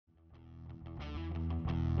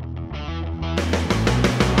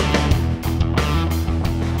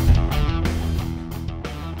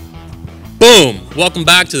Welcome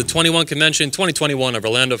back to the 21 Convention 2021 of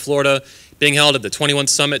Orlando, Florida, being held at the 21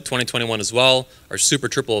 Summit 2021 as well, our Super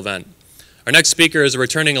Triple event. Our next speaker is a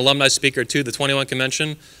returning alumni speaker to the 21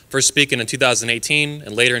 Convention, first speaking in 2018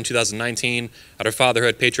 and later in 2019 at our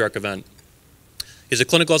Fatherhood Patriarch event. He's a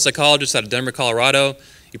clinical psychologist out of Denver, Colorado.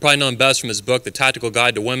 You probably know him best from his book, The Tactical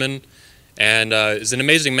Guide to Women, and is an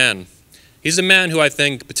amazing man. He's a man who I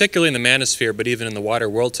think, particularly in the Manosphere, but even in the wider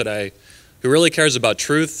world today, who really cares about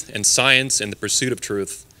truth and science and the pursuit of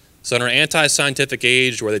truth. So in our anti-scientific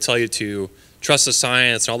age where they tell you to trust the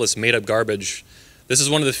science and all this made-up garbage, this is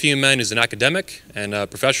one of the few men who's an academic and a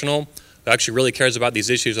professional who actually really cares about these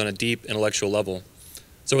issues on a deep intellectual level.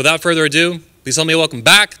 So without further ado, please help me welcome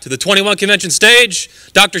back to the 21 Convention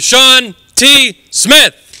stage, Dr. Sean T.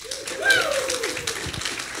 Smith.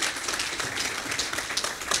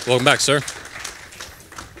 Welcome back, sir.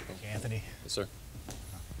 Thank you, Anthony. Yes, sir.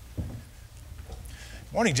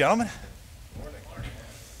 Morning, gentlemen. Morning.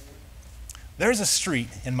 There's a street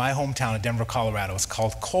in my hometown of Denver, Colorado. It's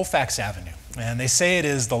called Colfax Avenue, and they say it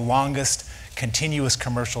is the longest continuous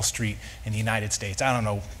commercial street in the United States. I don't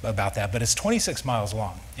know about that, but it's 26 miles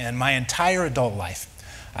long. And my entire adult life,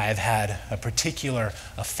 I've had a particular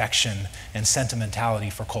affection and sentimentality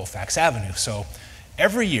for Colfax Avenue. So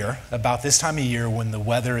every year, about this time of year when the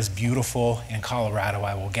weather is beautiful in Colorado,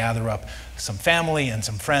 I will gather up some family and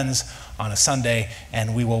some friends on a Sunday,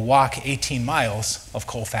 and we will walk 18 miles of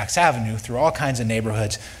Colfax Avenue through all kinds of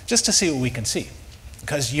neighborhoods just to see what we can see.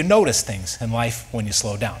 Because you notice things in life when you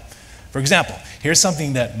slow down. For example, here's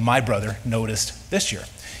something that my brother noticed this year.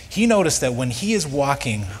 He noticed that when he is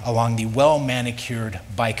walking along the well-manicured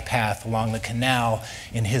bike path along the canal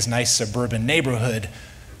in his nice suburban neighborhood,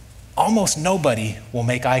 almost nobody will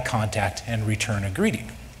make eye contact and return a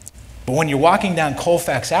greeting. But when you're walking down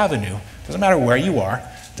Colfax Avenue, doesn't matter where you are,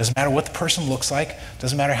 doesn't matter what the person looks like,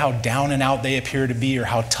 doesn't matter how down and out they appear to be or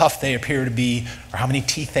how tough they appear to be or how many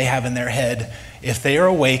teeth they have in their head, if they are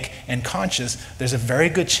awake and conscious, there's a very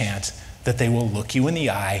good chance that they will look you in the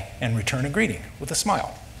eye and return a greeting with a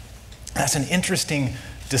smile. That's an interesting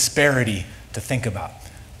disparity to think about.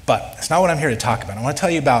 But that's not what I'm here to talk about. I want to tell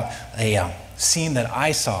you about a scene that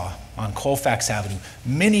I saw on Colfax Avenue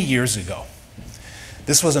many years ago.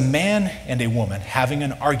 This was a man and a woman having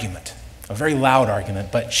an argument, a very loud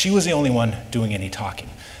argument, but she was the only one doing any talking.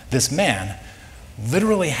 This man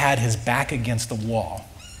literally had his back against the wall,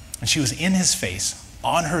 and she was in his face,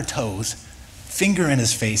 on her toes, finger in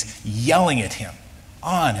his face, yelling at him,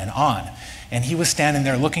 on and on. And he was standing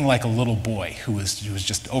there looking like a little boy who was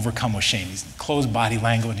just overcome with shame. He's closed body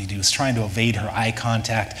language, he was trying to evade her eye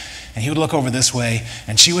contact, and he would look over this way,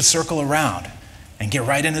 and she would circle around and get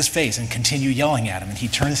right in his face and continue yelling at him, and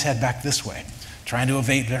he'd turn his head back this way, trying to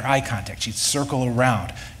evade their eye contact. She'd circle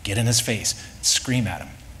around, get in his face, scream at him.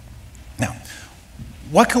 Now,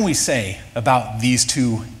 what can we say about these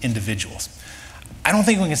two individuals? I don't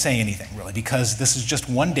think we can say anything, really, because this is just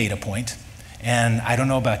one data point, and I don't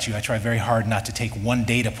know about you, I try very hard not to take one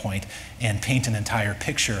data point and paint an entire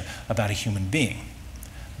picture about a human being.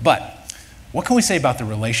 But what can we say about the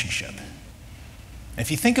relationship? If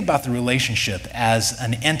you think about the relationship as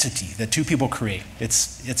an entity that two people create,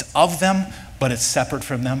 it's of them, but it's separate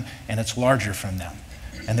from them, and it's larger from them.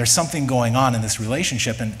 And there's something going on in this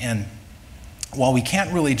relationship, and while we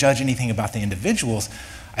can't really judge anything about the individuals,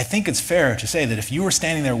 I think it's fair to say that if you were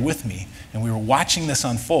standing there with me and we were watching this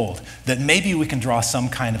unfold, that maybe we can draw some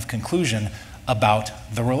kind of conclusion about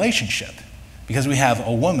the relationship. Because we have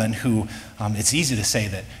a woman who, it's easy to say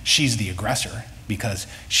that she's the aggressor because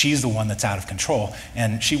she's the one that's out of control,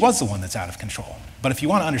 and she was the one that's out of control. But if you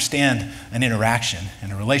want to understand an interaction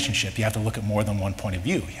and a relationship, you have to look at more than one point of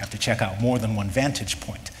view. You have to check out more than one vantage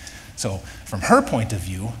point. So from her point of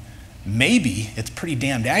view, maybe it's pretty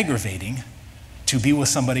damned aggravating to be with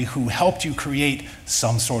somebody who helped you create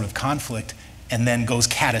some sort of conflict and then goes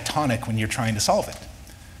catatonic when you're trying to solve it.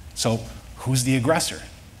 So who's the aggressor?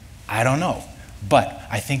 I don't know. But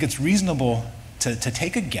I think it's reasonable to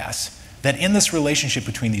take a guess that in this relationship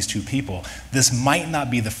between these two people, this might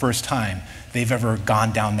not be the first time they've ever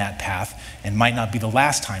gone down that path, and might not be the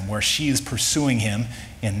last time where she is pursuing him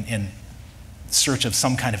in search of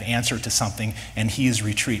some kind of answer to something, and he is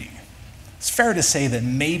retreating. It's fair to say that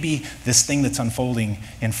maybe this thing that's unfolding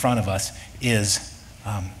in front of us is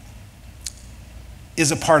a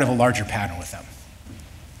part of a larger pattern with them.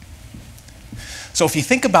 So if you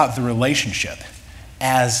think about the relationship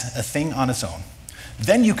as a thing on its own,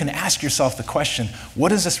 then you can ask yourself the question,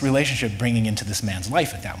 what is this relationship bringing into this man's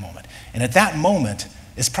life at that moment? And at that moment,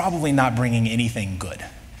 it's probably not bringing anything good.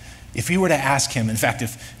 If we were to ask him, in fact,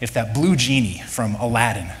 if that blue genie from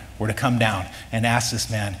Aladdin were to come down and ask this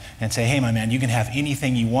man and say, hey, my man, you can have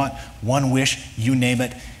anything you want, one wish, you name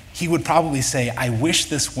it, he would probably say, I wish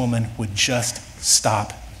this woman would just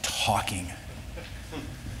stop talking.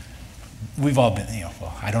 We've all been,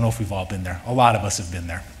 well, I don't know if we've all been there. A lot of us have been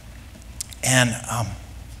there. And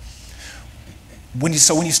when you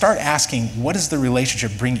start asking, what does the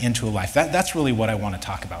relationship bring into a life? That's really what I want to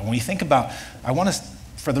talk about. When you think about,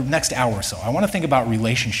 for the next hour or so, I want to think about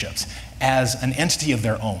relationships as an entity of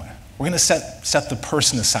their own. We're going to set the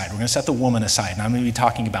person aside. We're going to set the woman aside. And I'm going to be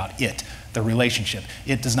talking about it, the relationship.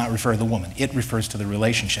 It does not refer to the woman. It refers to the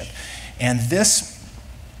relationship. And this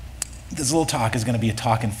little talk is going to be a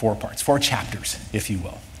talk in 4 parts, 4 chapters, if you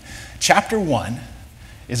will. Chapter 1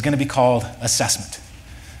 is going to be called assessment.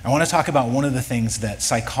 I want to talk about one of the things that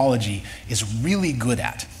psychology is really good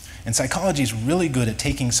at. And psychology is really good at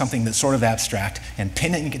taking something that's sort of abstract and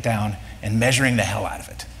pinning it down and measuring the hell out of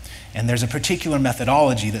it. And there's a particular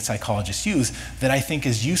methodology that psychologists use that I think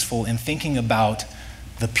is useful in thinking about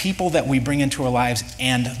the people that we bring into our lives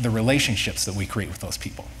and the relationships that we create with those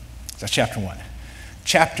people. So that's chapter 1.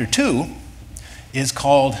 Chapter 2 is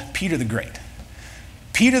called Peter the Great.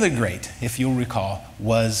 Peter the Great, if you'll recall,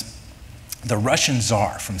 was the Russian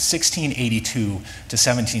Tsar from 1682 to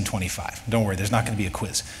 1725. Don't worry, there's not going to be a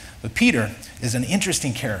quiz. But Peter is an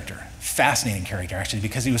interesting character, fascinating character actually,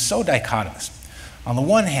 because he was so dichotomous. On the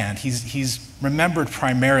one hand, he's remembered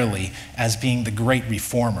primarily as being the great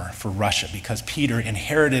reformer for Russia because Peter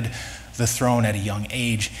inherited the throne at a young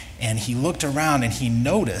age, and he looked around and he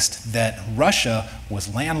noticed that Russia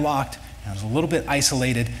was landlocked and was a little bit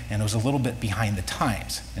isolated and was a little bit behind the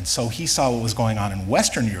times. And so he saw what was going on in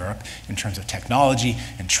Western Europe in terms of technology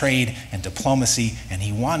and trade and diplomacy, and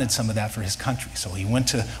he wanted some of that for his country. So he went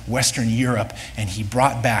to Western Europe and he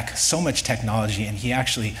brought back so much technology, and he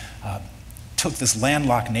actually took this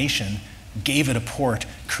landlocked nation, gave it a port,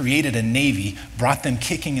 created a navy, brought them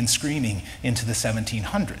kicking and screaming into the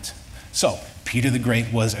 1700s. So Peter the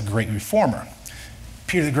Great was a great reformer.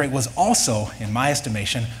 Peter the Great was also, in my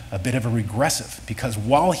estimation, a bit of a regressive, because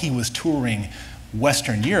while he was touring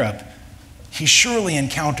Western Europe, he surely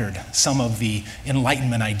encountered some of the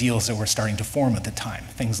Enlightenment ideals that were starting to form at the time.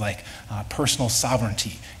 Things like personal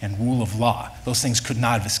sovereignty and rule of law. Those things could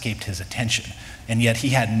not have escaped his attention. And yet he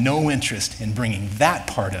had no interest in bringing that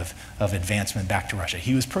part of advancement back to Russia.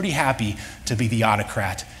 He was pretty happy to be the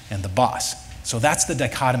autocrat and the boss. So that's the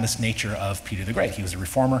dichotomous nature of Peter the Great. He was a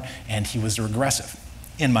reformer and he was a regressive,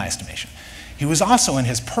 in my estimation. He was also, in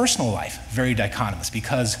his personal life, very dichotomous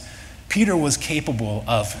because Peter was capable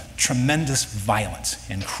of tremendous violence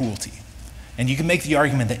and cruelty. And you can make the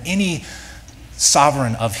argument that any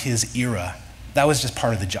sovereign of his era, that was just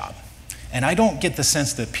part of the job. And I don't get the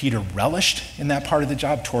sense that Peter relished in that part of the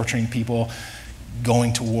job, torturing people,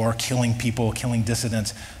 going to war, killing people, killing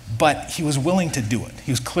dissidents, but he was willing to do it.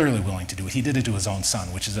 He was clearly willing to do it. He did it to his own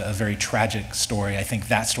son, which is a very tragic story. I think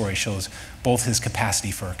that story shows both his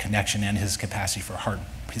capacity for connection and his capacity for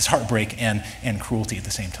his heartbreak and cruelty at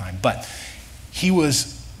the same time. But he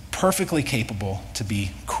was perfectly capable of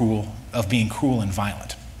being cruel and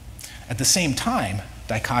violent. At the same time,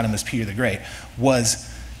 dichotomous Peter the Great was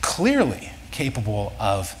clearly capable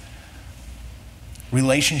of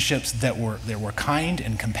relationships that were kind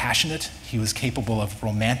and compassionate. He was capable of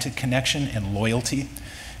romantic connection and loyalty.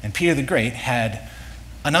 And Peter the Great had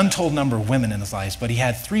an untold number of women in his life, but he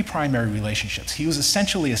had 3 primary relationships. He was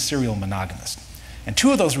essentially a serial monogamist. And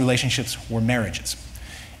 2 of those relationships were marriages.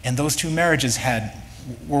 And those 2 marriages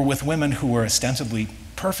were with women who were ostensibly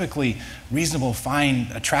perfectly reasonable, fine,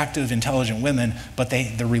 attractive, intelligent women, but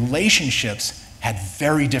the relationships had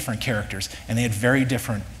very different characters, and they had very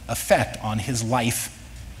different effect on his life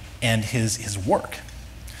and his work.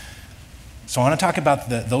 So I want to talk about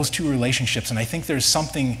those 2 relationships, and I think there's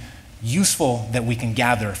something useful that we can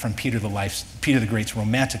gather from Peter the Great's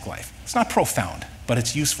romantic life. It's not profound, but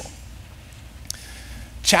it's useful.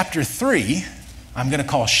 Chapter 3, I'm going to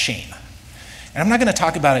call shame. And I'm not going to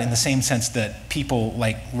talk about it in the same sense that people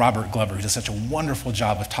like Robert Glover, who does such a wonderful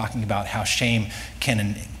job of talking about how shame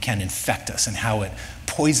can infect us and how it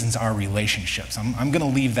poisons our relationships. I'm going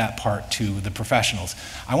to leave that part to the professionals.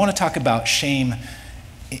 I want to talk about shame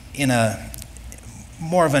in a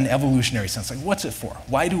more of an evolutionary sense. Like, what's it for?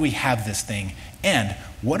 Why do we have this thing? And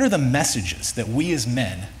what are the messages that we as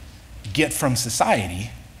men get from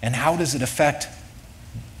society, and how does it affect,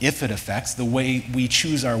 if it affects, the way we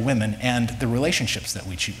choose our women and the relationships that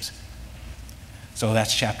we choose? So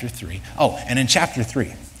that's chapter 3. Oh, and in chapter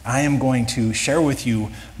 3, I am going to share with you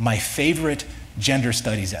my favorite gender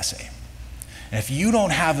studies essay. And if you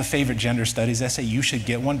don't have a favorite gender studies essay, you should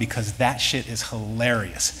get one, because that shit is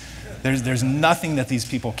hilarious. There's nothing that these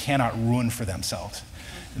people cannot ruin for themselves.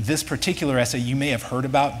 This particular essay you may have heard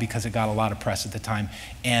about because it got a lot of press at the time,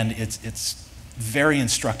 and it's very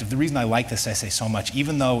instructive. The reason I like this essay so much,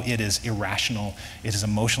 even though it is irrational, it is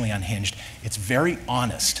emotionally unhinged, it's very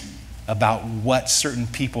honest about what certain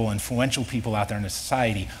people, influential people out there in the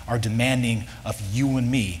society, are demanding of you and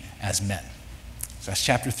me as men. So that's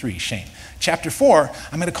chapter 3, shame. Chapter 4,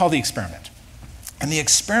 I'm going to call the experiment. And the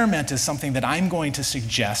experiment is something that I'm going to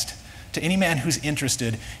suggest to any man who's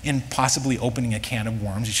interested in possibly opening a can of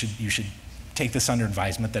worms. You should take this under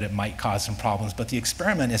advisement that it might cause some problems, but the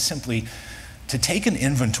experiment is simply to take an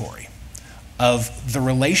inventory of the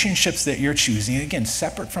relationships that you're choosing, again,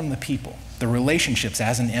 separate from the people, the relationships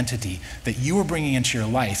as an entity that you are bringing into your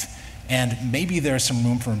life, and maybe there's some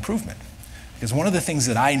room for improvement. Because one of the things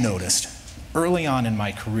that I noticed early on in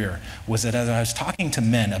my career was that as I was talking to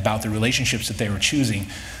men about the relationships that they were choosing,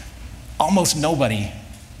 almost no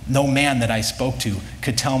man that I spoke to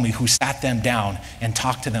could tell me who sat them down and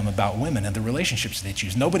talked to them about women and the relationships they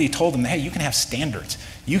choose. Nobody told them, hey, you can have standards.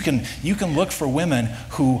 You can look for women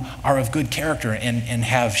who are of good character and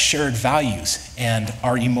have shared values and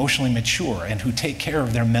are emotionally mature and who take care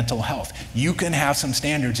of their mental health. You can have some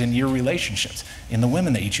standards in your relationships, in the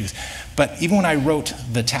women that you choose. But even when I wrote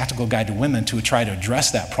the Tactical Guide to Women to try to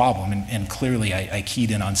address that problem, and clearly I keyed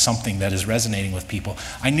in on something that is resonating with people,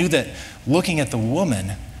 I knew that looking at the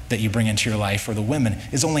woman that you bring into your life, or the women,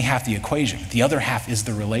 is only half the equation. The other half is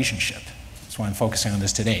the relationship. That's why I'm focusing on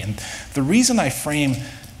this today. And the reason I frame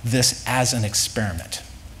this as an experiment,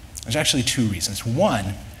 there's actually two reasons.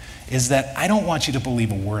 One is that I don't want you to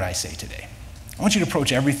believe a word I say today. I want you to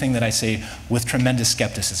approach everything that I say with tremendous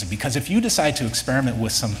skepticism, because if you decide to experiment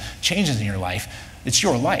with some changes in your life, it's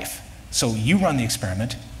your life. So you run the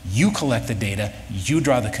experiment, you collect the data, you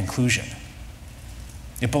draw the conclusion.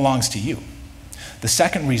 It belongs to you. The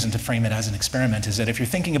second reason to frame it as an experiment is that if you're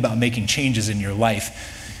thinking about making changes in your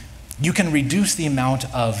life, you can reduce the amount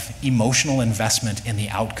of emotional investment in the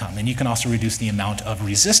outcome, and you can also reduce the amount of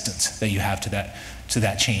resistance that you have to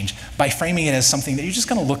that change by framing it as something that you're just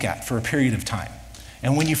going to look at for a period of time.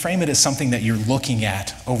 And when you frame it as something that you're looking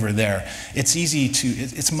at over there,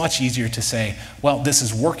 it's much easier to say, well, this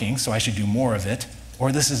is working, so I should do more of it,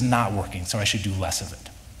 or this is not working, so I should do less of it.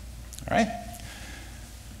 All right?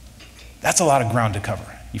 That's a lot of ground to cover.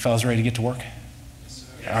 You fellas ready to get to work? Yes,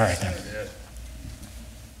 sir. All right, then.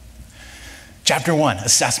 Chapter 1,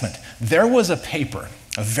 assessment. There was a paper,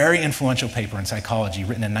 a very influential paper in psychology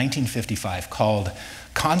written in 1955 called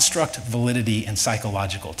Construct, Validity, and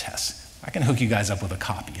Psychological Tests. I can hook you guys up with a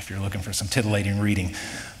copy if you're looking for some titillating reading.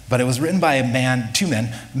 But it was written by two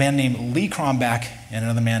men, a man named Lee Cronbach and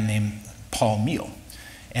another man named Paul Meehl.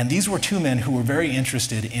 And these were two men who were very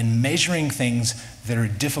interested in measuring things that are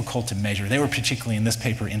difficult to measure. They were particularly in this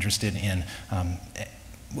paper interested in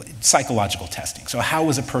psychological testing. So how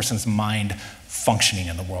was a person's mind functioning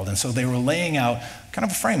in the world? And so they were laying out kind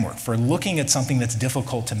of a framework for looking at something that's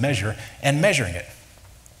difficult to measure and measuring it.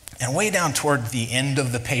 And way down toward the end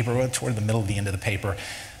of the paper, toward the middle of the end of the paper,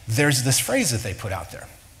 there's this phrase that they put out there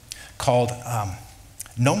called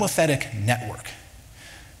nomothetic network.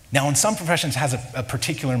 Now, in some professions, it has a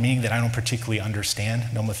particular meaning that I don't particularly understand,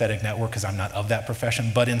 nomothetic network, because I'm not of that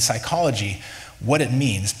profession. But in psychology, what it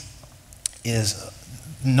means is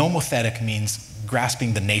nomothetic means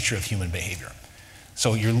grasping the nature of human behavior.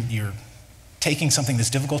 So you're taking something that's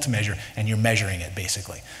difficult to measure and you're measuring it,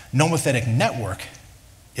 basically. Nomothetic network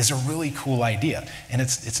is a really cool idea. And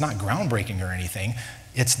it's not groundbreaking or anything.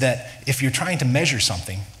 It's that if you're trying to measure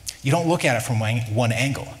something, you don't look at it from one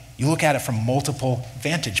angle. You look at it from multiple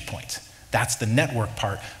vantage points. That's the network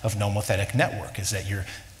part of nomothetic network, is that you're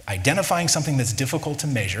identifying something that's difficult to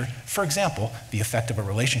measure, for example, the effect of a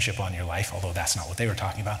relationship on your life, although that's not what they were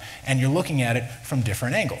talking about, and you're looking at it from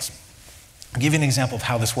different angles. I'll give you an example of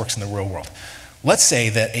how this works in the real world. Let's say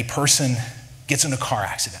that a person gets in a car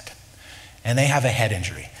accident, and they have a head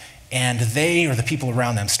injury, and they or the people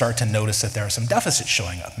around them start to notice that there are some deficits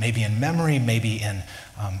showing up, maybe in memory, maybe in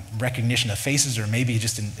recognition of faces, or maybe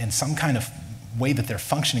just in some kind of way that they're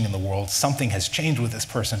functioning in the world. Something has changed with this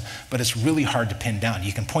person, but it's really hard to pin down.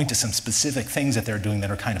 You can point to some specific things that they're doing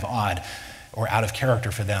that are kind of odd or out of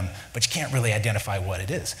character for them, but you can't really identify what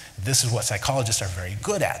it is. This is what psychologists are very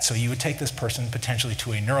good at. So you would take this person potentially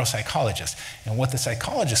to a neuropsychologist, and what the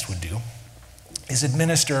psychologist would do is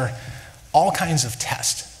administer all kinds of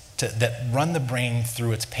tests that run the brain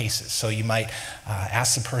through its paces. So you might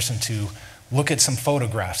ask the person to look at some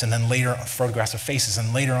photographs, and then later photographs of faces,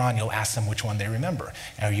 and later on you'll ask them which one they remember.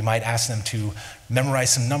 Or you might ask them to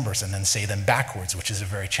memorize some numbers and then say them backwards, which is a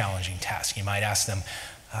very challenging task. You might ask them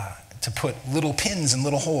to put little pins in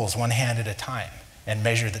little holes, one hand at a time, and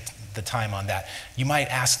measure the time on that. You might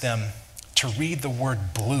ask them to read the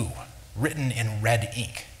word blue written in red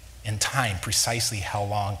ink in time, precisely how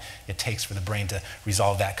long it takes for the brain to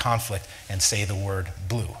resolve that conflict and say the word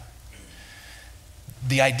blue.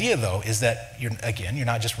 The idea, though, is that, you're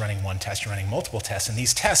not just running one test, you're running multiple tests, and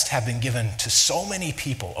these tests have been given to so many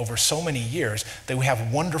people over so many years that we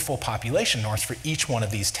have wonderful population norms for each one of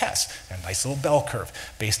these tests. A nice little bell curve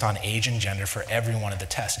based on age and gender for every one of the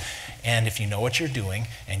tests. And if you know what you're doing,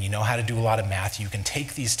 and you know how to do a lot of math, you can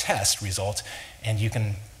take these test results and you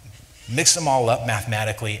can mix them all up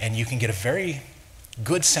mathematically, and you can get a very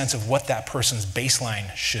good sense of what that person's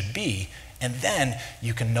baseline should be. And then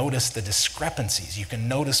you can notice the discrepancies. You can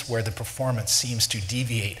notice where the performance seems to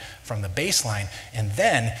deviate from the baseline. And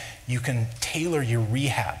then you can tailor your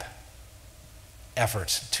rehab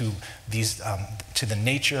efforts to the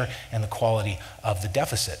nature and the quality of the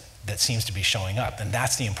deficit that seems to be showing up. And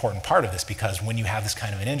that's the important part of this, because when you have this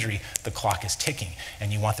kind of an injury, the clock is ticking,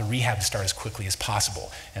 and you want the rehab to start as quickly as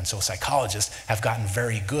possible. And so psychologists have gotten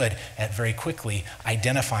very good at very quickly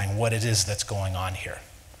identifying what it is that's going on here.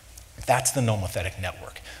 That's the nomothetic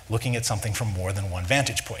network, looking at something from more than one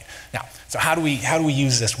vantage point. Now, so how do we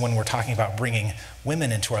use this when we're talking about bringing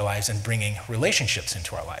women into our lives and bringing relationships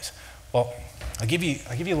into our lives? Well, I'll give you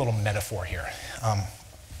a little metaphor here.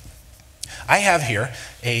 I have here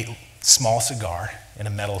a small cigar in a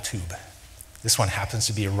metal tube. This one happens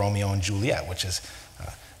to be a Romeo and Juliet, which is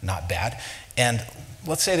not bad. And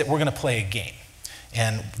let's say that we're going to play a game.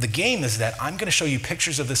 And the game is that I'm going to show you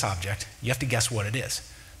pictures of this object. You have to guess what it is.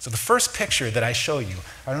 So the first picture that I show you,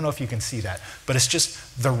 I don't know if you can see that, but it's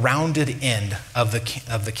just the rounded end of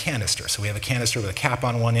the canister. So we have a canister with a cap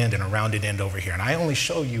on one end and a rounded end over here. And I only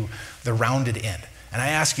show you the rounded end. And I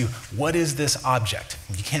ask you, what is this object?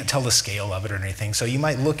 You can't tell the scale of it or anything, so you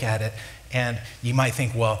might look at it and you might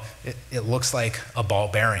think, well, it looks like a ball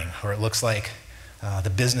bearing, or it looks like the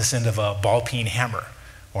business end of a ball-peen hammer,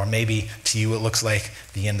 or maybe to you it looks like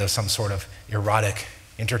the end of some sort of erotic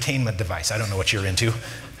entertainment device. I don't know what you're into.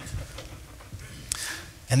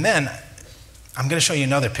 And then I'm going to show you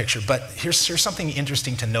another picture, but here's something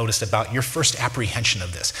interesting to notice about your first apprehension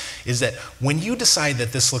of this, is that when you decide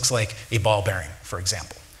that this looks like a ball bearing, for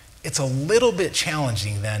example, it's a little bit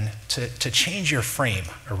challenging then to change your frame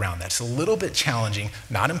around that. It's a little bit challenging,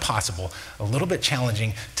 not impossible, a little bit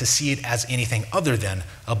challenging to see it as anything other than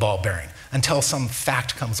a ball bearing, until some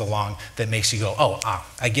fact comes along that makes you go, oh,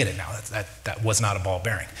 I get it now, that was not a ball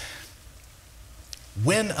bearing.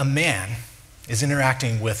 When a man is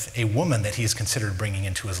interacting with a woman that he's considered bringing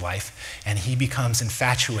into his life, and he becomes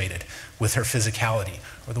infatuated with her physicality,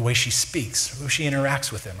 or the way she speaks, or the way she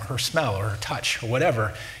interacts with him, or her smell, or her touch, or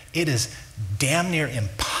whatever, it is damn near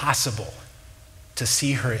impossible to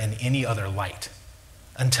see her in any other light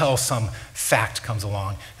until some fact comes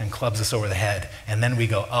along and clubs us over the head, and then we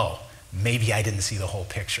go, oh, maybe I didn't see the whole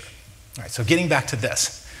picture. All right, so getting back to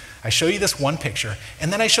this. I show you this one picture,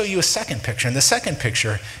 and then I show you a second picture. And the second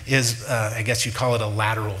picture is, I guess you'd call it a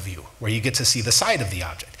lateral view, where you get to see the side of the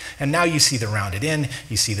object. And now you see the rounded end,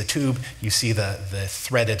 you see the tube, you see the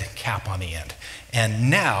threaded cap on the end.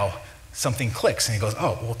 And now something clicks, and he goes,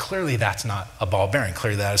 oh, well, clearly that's not a ball bearing.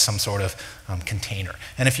 Clearly that is some sort of container.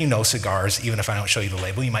 And if you know cigars, even if I don't show you the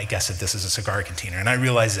label, you might guess that this is a cigar container. And I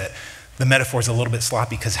realize that the metaphor is a little bit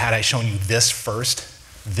sloppy, because had I shown you this first,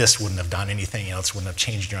 this wouldn't have done anything else, wouldn't have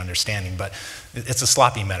changed your understanding, but it's a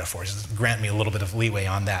sloppy metaphor. Just grant me a little bit of leeway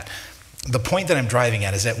on that. The point that I'm driving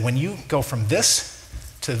at is that when you go from this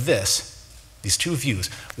to this, these two views,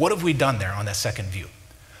 what have we done there on that second view?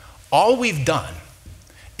 All we've done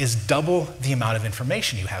is double the amount of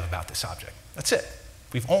information you have about this object. That's it.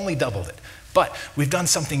 We've only doubled it. But we've done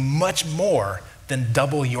something much more than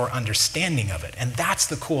double your understanding of it. And that's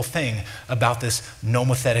the cool thing about this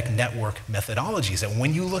nomothetic network methodology, is that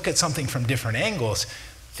when you look at something from different angles,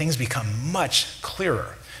 things become much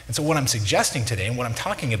clearer. And so what I'm suggesting today, and what I'm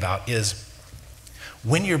talking about, is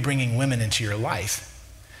when you're bringing women into your life,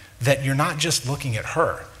 that you're not just looking at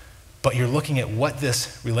her, but you're looking at what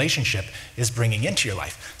this relationship is bringing into your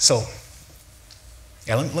life. So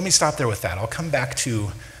yeah, let me stop there with that. I'll come back to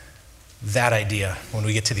that idea when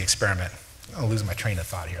we get to the experiment. I'm losing my train of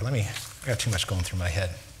thought here. I got too much going through my head.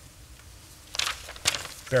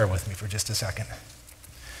 Bear with me for just a second.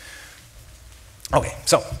 Okay,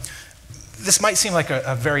 so this might seem like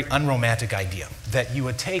a very unromantic idea, that you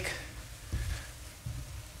would take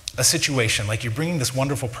a situation, like you're bringing this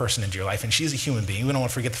wonderful person into your life, and she's a human being. We don't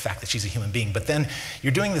want to forget the fact that she's a human being, but then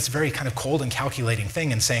you're doing this very kind of cold and calculating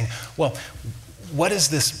thing and saying, well, what is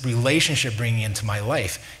this relationship bringing into my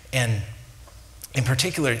life? And in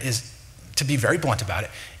particular, is, to be very blunt about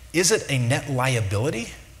it, is it a net liability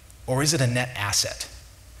or is it a net asset?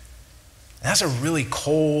 And that's a really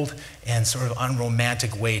cold and sort of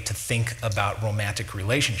unromantic way to think about romantic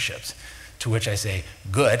relationships, to which I say,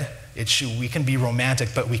 good. We can be romantic,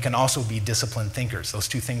 but we can also be disciplined thinkers. Those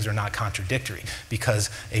two things are not contradictory, because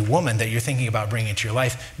a woman that you're thinking about bringing into your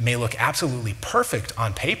life may look absolutely perfect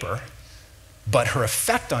on paper, but her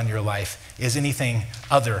effect on your life is anything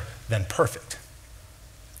other than perfect.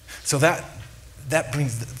 So that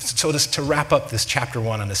brings, so to wrap up this chapter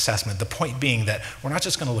 1 on assessment, the point being that we're not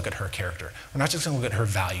just going to look at her character, we're not just going to look at her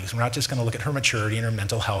values, we're not just going to look at her maturity and her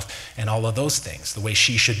mental health and all of those things, the way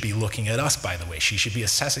she should be looking at us, by the way, she should be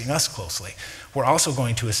assessing us closely. We're also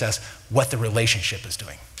going to assess what the relationship is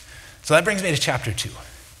doing. So that brings me to chapter 2,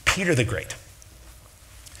 Peter the Great.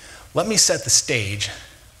 Let me set the stage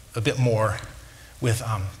a bit more with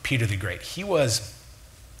Peter the Great. He was,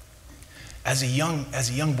 as a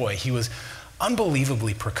young boy, he was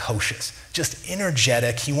unbelievably precocious, just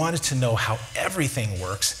energetic. He wanted to know how everything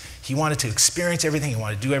works. He wanted to experience everything. He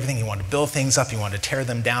wanted to do everything. He wanted to build things up. He wanted to tear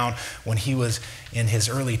them down. When he was in his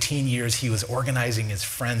early teen years, he was organizing his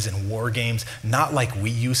friends in war games, not like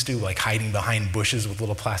we used to, like hiding behind bushes with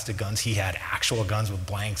little plastic guns. He had actual guns with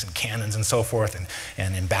blanks and cannons and so forth,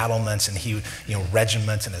 and embattlements, and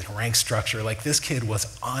regiments and his rank structure. Like, this kid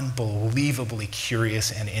was unbelievably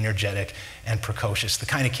curious and energetic and precocious, the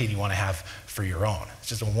kind of kid you want to have for your own. It's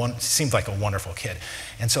just seemed like a wonderful kid.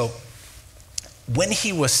 And so when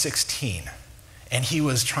he was 16 and he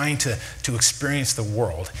was trying to experience the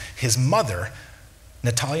world, his mother,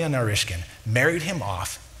 Natalia Narishkin, married him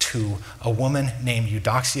off to a woman named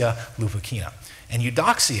Eudoxia Lupakina. And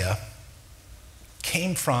Eudoxia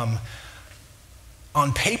came from,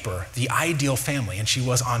 on paper, the ideal family, and she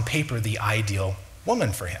was on paper the ideal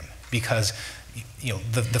woman for him, because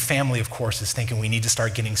the family, of course, is thinking we need to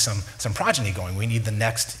start getting some progeny going. We need the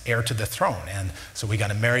next heir to the throne. And so we got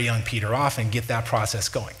to marry young Peter off and get that process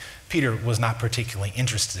going. Peter was not particularly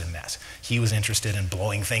interested in that. He was interested in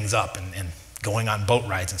blowing things up and going on boat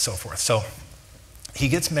rides and so forth. So he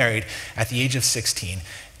gets married at the age of 16.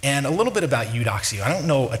 And a little bit about Eudoxia. I don't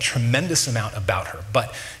know a tremendous amount about her,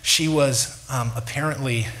 but she was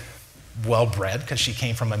apparently well-bred, because she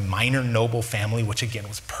came from a minor noble family, which again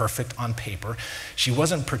was perfect on paper. She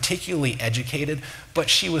wasn't particularly educated, but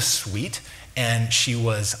she was sweet, and she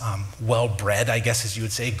was well-bred, I guess, as you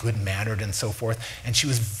would say, good-mannered and so forth. And she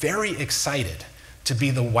was very excited to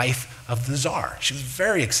be the wife of the Tsar. She was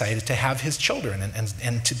very excited to have his children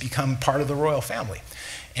and to become part of the royal family.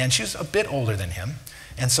 And she was a bit older than him,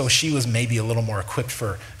 and so she was maybe a little more equipped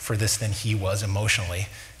for this than he was emotionally.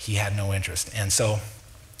 He had no interest. And so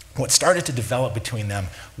what started to develop between them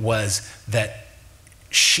was that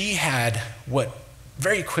she had what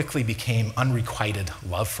very quickly became unrequited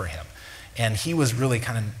love for him. And he was really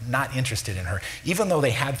kind of not interested in her. Even though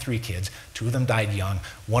they had 3 kids, 2 of them died young.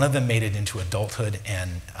 One of them made it into adulthood,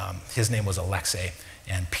 and his name was Alexei.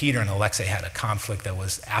 And Peter and Alexei had a conflict that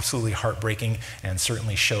was absolutely heartbreaking and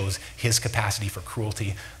certainly shows his capacity for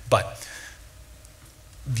cruelty. But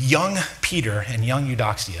young Peter and young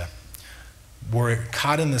Eudoxia were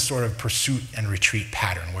caught in this sort of pursuit and retreat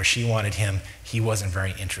pattern where she wanted him, he wasn't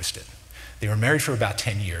very interested. They were married for about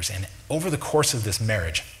 10 years, and over the course of this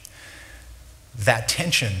marriage, that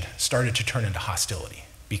tension started to turn into hostility,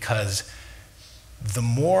 because the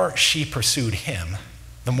more she pursued him,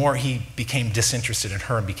 the more he became disinterested in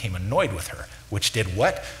her and became annoyed with her, which did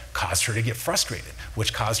what? Caused her to get frustrated,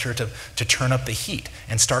 which caused her to turn up the heat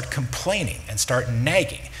and start complaining and start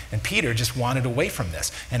nagging. And Peter just wanted away from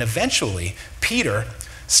this. And eventually, Peter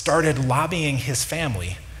started lobbying his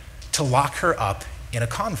family to lock her up in a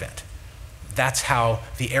convent. That's how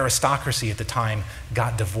the aristocracy at the time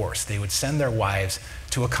got divorced. They would send their wives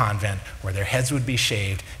to a convent where their heads would be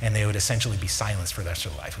shaved and they would essentially be silenced for the rest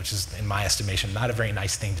of their life, which is, in my estimation, not a very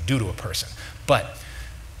nice thing to do to a person. But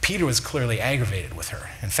Peter was clearly aggravated with her.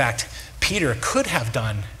 In fact, Peter could have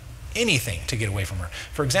done anything to get away from her.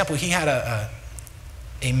 For example, he had a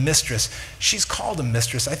mistress. She's called a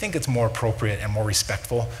mistress. I think it's more appropriate and more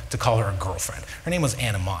respectful to call her a girlfriend. Her name was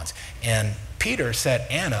Anna Mons. And Peter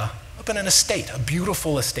set Anna up in an estate, a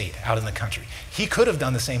beautiful estate out in the country. He could have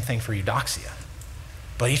done the same thing for Eudoxia,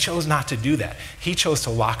 but he chose not to do that. He chose to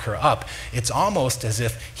lock her up. It's almost as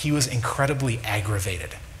if he was incredibly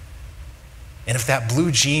aggravated. And if that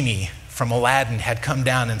blue genie from Aladdin had come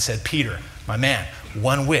down and said, Peter, my man,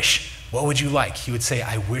 one wish, What would you like? He would say,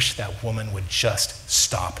 I wish that woman would just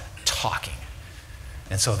stop talking.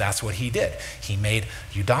 And so that's what he did. He made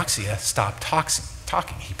Eudoxia stop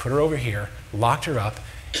talking. He put her over here, locked her up,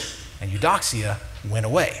 and Eudoxia went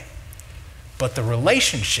away. But the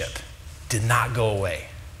relationship did not go away.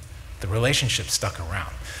 The relationship stuck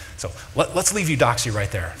around. So let's leave Eudoxia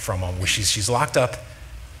right there for a moment, where she's locked up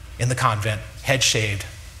in the convent, head shaved,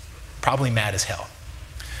 probably mad as hell.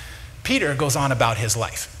 Peter goes on about his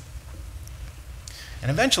life.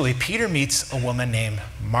 And eventually, Peter meets a woman named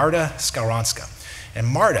Marta Skaronska. And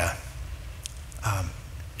Marta,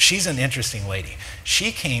 she's an interesting lady.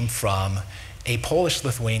 She came from a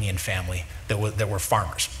Polish-Lithuanian family that were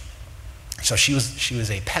farmers. So she was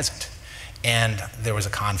a peasant. And there was a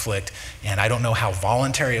conflict, and I don't know how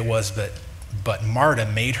voluntary it was, but Marta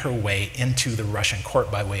made her way into the Russian court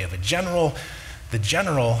by way of a general. The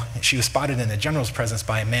general, she was spotted in the general's presence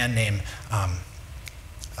by a man named,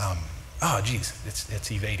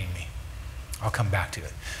 it's evading me. I'll come back to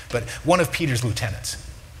it. But one of Peter's lieutenants.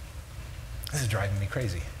 This is driving me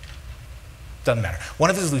crazy. Doesn't matter. One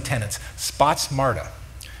of his lieutenants spots Marta,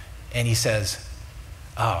 and he says,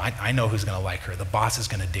 I know who's going to like her. The boss is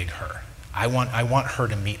going to dig her. I want her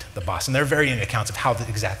to meet the boss. And there are varying accounts of how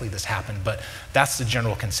exactly this happened, but that's the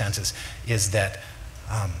general consensus, is that,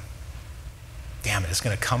 damn it, it's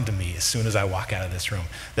going to come to me as soon as I walk out of this room,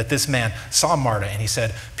 that this man saw Marta and he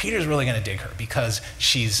said, Peter's really going to dig her because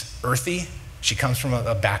she's earthy. She comes from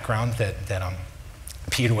a background that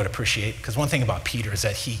Peter would appreciate. Because one thing about Peter is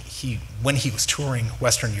that he when he was touring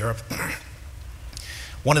Western Europe,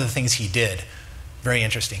 one of the things he did, very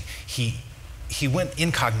interesting, he went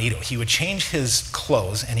incognito. He would change his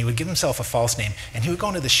clothes and he would give himself a false name, and he would go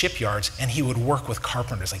into the shipyards and he would work with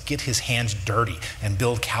carpenters, like get his hands dirty and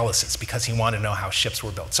build calluses because he wanted to know how ships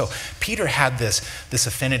were built. So Peter had this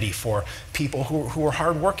affinity for people who were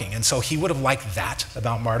hardworking, and so he would have liked that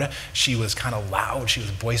about Marta. She was kind of loud, she was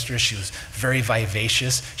boisterous, she was very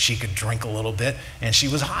vivacious, she could drink a little bit, and she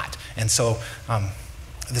was hot. And so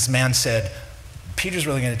this man said, Peter's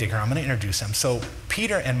really going to dig her. I'm going to introduce him. So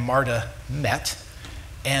Peter and Marta met,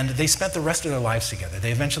 and they spent the rest of their lives together.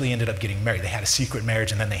 They eventually ended up getting married. They had a secret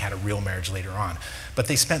marriage, and then they had a real marriage later on. But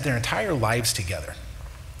they spent their entire lives together.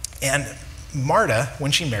 And Marta,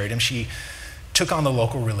 when she married him, she took on the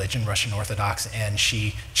local religion, Russian Orthodox, and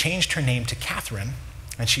she changed her name to Catherine,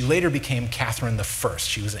 and she later became Catherine the First.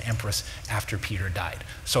 She was an empress after Peter died.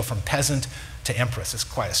 So from peasant to empress is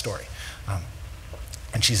quite a story.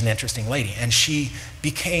 And she's an interesting lady. And she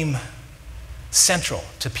became central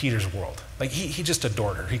to Peter's world. Like he just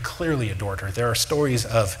adored her. He clearly adored her. There are stories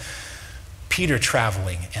of Peter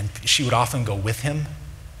traveling, and she would often go with him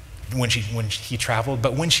when he traveled.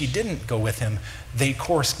 But when she didn't go with him, they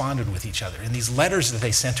corresponded with each other. And these letters that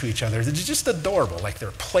they sent to each other, they're just adorable. Like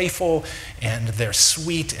they're playful, and they're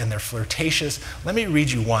sweet, and they're flirtatious. Let me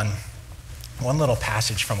read you one little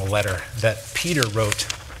passage from a letter that Peter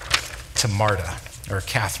wrote to Marta, or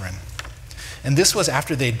Catherine. And this was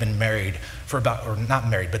after they'd been married for about, or not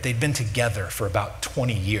married, but they'd been together for about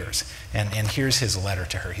 20 years. And here's his letter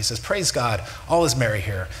to her. He says, praise God, all is merry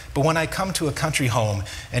here. But when I come to a country home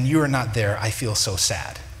and you are not there, I feel so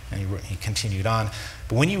sad. And he continued on.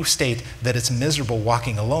 But when you state that it's miserable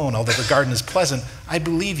walking alone, although the garden is pleasant, I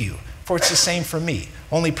believe you, for it's the same for me.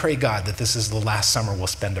 Only pray God that this is the last summer we'll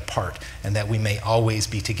spend apart and that we may always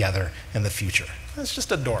be together in the future. It's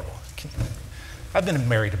just adorable. I've been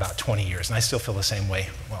married about 20 years, and I still feel the same way,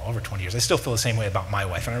 well, over 20 years. I still feel the same way about my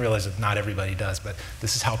wife, and I realize that not everybody does, but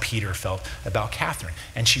this is how Peter felt about Catherine.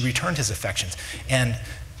 And she returned his affections. And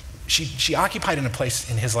she occupied in a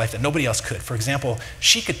place in his life that nobody else could. For example,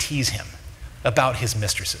 she could tease him about his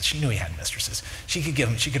mistresses. She knew he had mistresses. She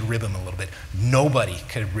could rib him a little bit. Nobody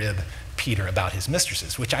could rib Peter about his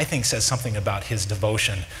mistresses, which I think says something about his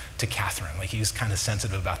devotion to Catherine. Like he was kind of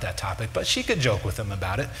sensitive about that topic, but she could joke with him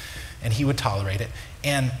about it, and he would tolerate it.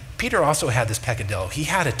 And Peter also had this peccadillo. He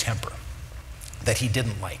had a temper that he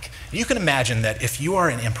didn't like. You can imagine that if you are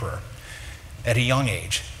an emperor at a young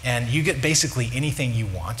age, and you get basically anything you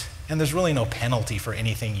want, and there's really no penalty for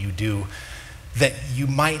anything you do, that you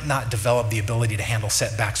might not develop the ability to handle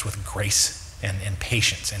setbacks with grace and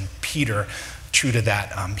patience. And Peter, true to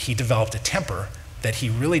that, he developed a temper that he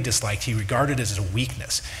really disliked. He regarded it as a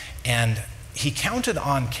weakness. And he counted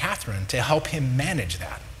on Catherine to help him manage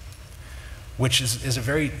that, which is a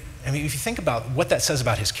very, I mean, if you think about what that says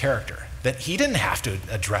about his character, that he didn't have to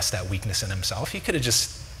address that weakness in himself. He could have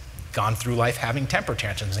just gone through life having temper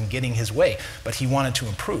tantrums and getting his way, but he wanted to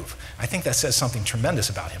improve. I think that says something tremendous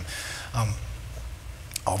about him,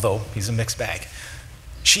 although he's a mixed bag.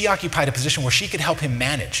 She occupied a position where she could help him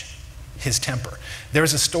manage his temper.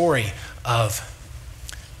 There's a story of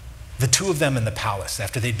the two of them in the palace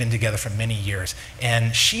after they'd been together for many years,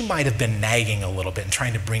 and she might have been nagging a little bit and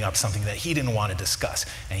trying to bring up something that he didn't want to discuss,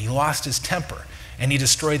 and he lost his temper, and he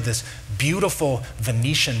destroyed this beautiful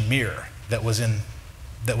Venetian mirror that was in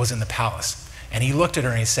the palace. And he looked at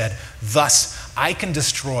her and he said, "Thus, I can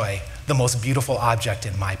destroy the most beautiful object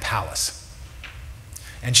in my palace."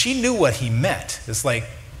 And she knew what he meant. It's like,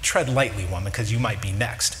 tread lightly, woman, because you might be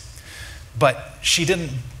next. But she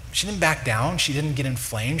didn't back down. She didn't get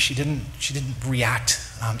inflamed. She didn't react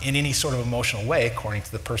in any sort of emotional way, according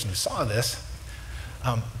to the person who saw this.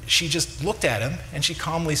 She just looked at him and she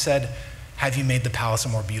calmly said, "Have you made the palace a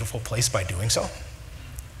more beautiful place by doing so?"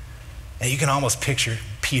 And you can almost picture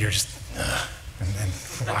Peter just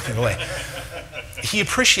and walking away. He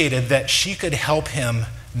appreciated that she could help him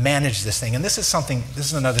manage this thing. And this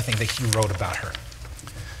is another thing that he wrote about her.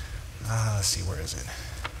 Let's see, where is it?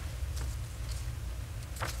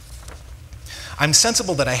 "I'm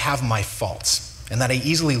sensible that I have my faults, and that I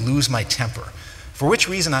easily lose my temper, for which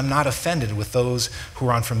reason I'm not offended with those who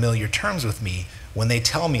are on familiar terms with me when they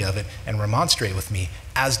tell me of it and remonstrate with me,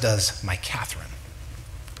 as does my Catherine."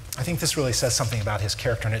 I think this really says something about his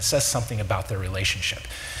character, and it says something about their relationship.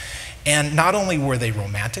 And not only were they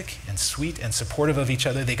romantic and sweet and supportive of each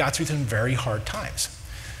other, they got through some very hard times.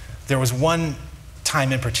 There was one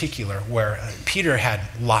time in particular where Peter had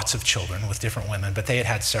lots of children with different women, but they had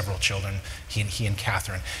had several children, he and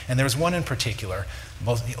Catherine. And there was one in particular,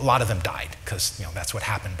 a lot of them died, because that's what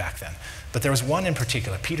happened back then. But there was one in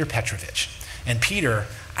particular, Peter Petrovich. And Peter,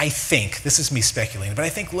 I think, this is me speculating, but I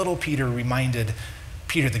think little Peter reminded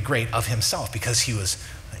Peter the Great of himself, because he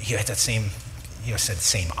had that same, said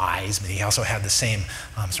same eyes, but he also had the same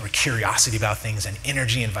sort of curiosity about things and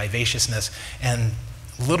energy and vivaciousness. And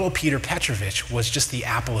little Peter Petrovich was just the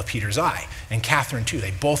apple of Peter's eye, and Catherine too.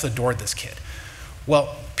 They both adored this kid.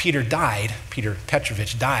 Well, Peter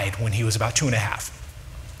Petrovich died when he was about 2.5.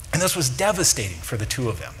 And this was devastating for the two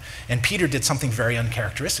of them. And Peter did something very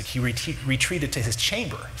uncharacteristic. He retreated to his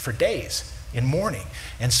chamber for days in mourning.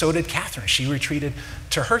 And so did Catherine. She retreated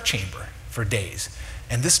to her chamber for days.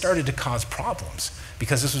 And this started to cause problems,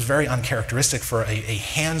 because this was very uncharacteristic for a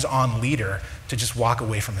hands-on leader to just walk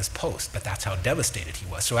away from his post. But that's how devastated he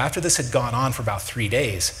was. So after this had gone on for about 3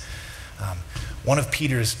 days, one of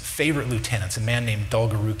Peter's favorite lieutenants, a man named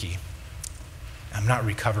Dolgoruki, I'm not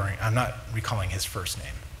recalling his first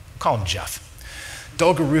name. We'll call him Jeff.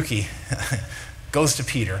 Dolgoruki goes to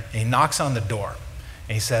Peter and he knocks on the door.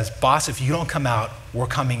 And he says, "Boss, if you don't come out, we're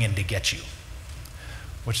coming in to get you,"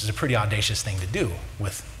 which is a pretty audacious thing to do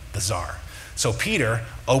with the Tsar. So Peter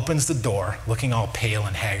opens the door, looking all pale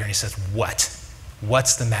and haggard, and he says, "What?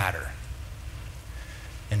 What's the matter?"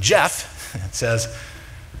 And Jeff says,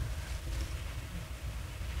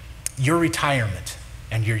 "Your retirement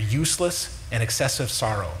and your useless and excessive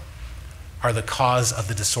sorrow are the cause of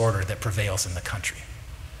the disorder that prevails in the country."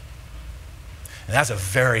 And that's a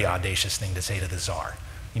very audacious thing to say to the Tsar.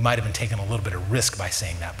 He might have been taking a little bit of risk by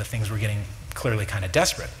saying that, but things were getting clearly kind of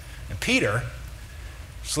desperate. And Peter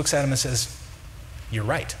just looks at him and says, "You're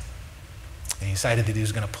right." And he decided that he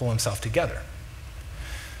was going to pull himself together.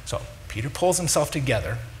 So Peter pulls himself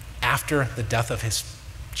together after the death of his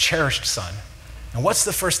cherished son. And what's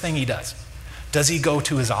the first thing he does? Does he go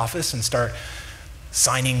to his office and start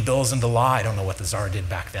signing bills into law? I don't know what the Tsar did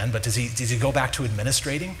back then, but does he go back to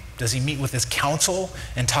administrating? Does he meet with his council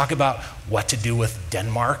and talk about what to do with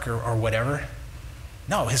Denmark or whatever?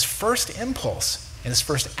 No, his first impulse and his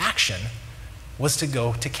first action was to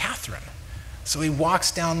go to Catherine. So he walks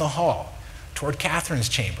down the hall toward Catherine's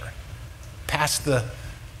chamber, past the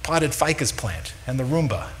potted ficus plant and the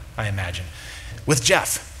Roomba, I imagine, with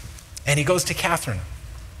Jeff. And he goes to Catherine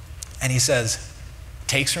and he says,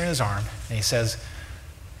 takes her in his arm, and he says,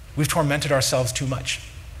 "We've tormented ourselves too much.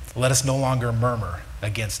 Let us no longer murmur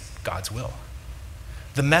against God's will."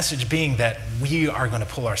 The message being that we are going to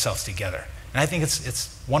pull ourselves together. And I think it's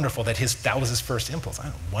wonderful that that was his first impulse.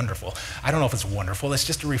 Wonderful. I don't know if it's wonderful. It's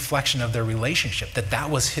just a reflection of their relationship, that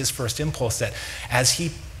was his first impulse, that as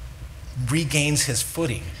he regains his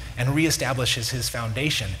footing and reestablishes his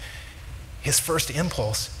foundation, his first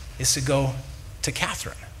impulse is to go to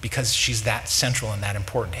Catherine, because she's that central and that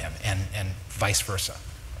important to him, and vice versa.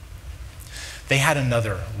 They had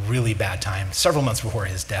another really bad time several months before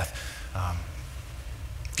his death.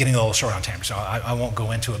 Getting a little short on time, so I won't go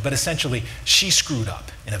into it, but essentially she screwed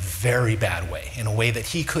up in a very bad way, in a way that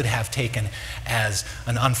he could have taken as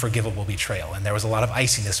an unforgivable betrayal. And there was a lot of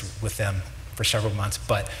iciness with them for several months,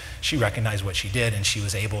 but she recognized what she did, and she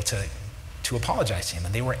was able to apologize to him,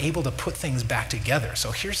 and they were able to put things back together.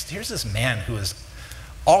 So here's this man who is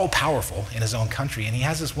all powerful in his own country, and he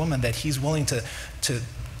has this woman that he's willing to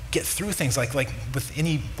get through things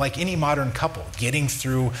like any modern couple, getting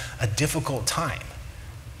through a difficult time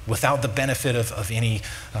without the benefit of any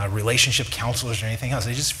relationship counselors or anything else.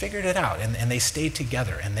 They just figured it out, and they stayed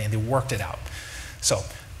together, and they worked it out. So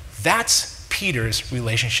that's Peter's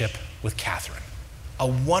relationship with Catherine, a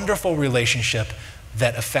wonderful relationship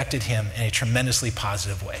that affected him in a tremendously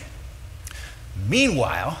positive way.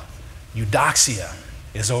 Meanwhile, Eudoxia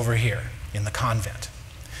is over here in the convent.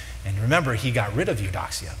 And remember, he got rid of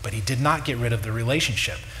Eudoxia, but he did not get rid of the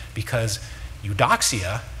relationship, because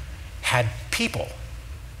Eudoxia had people,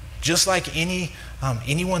 just like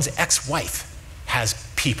anyone's ex-wife has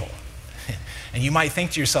people. And you might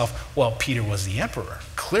think to yourself, well, Peter was the emperor.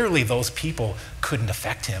 Clearly, those people couldn't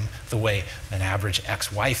affect him the way an average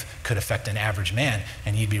ex-wife could affect an average man,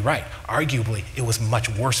 and you'd be right. Arguably, it was much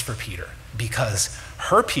worse for Peter, because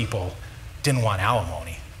her people didn't want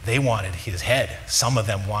alimony. They wanted his head. Some of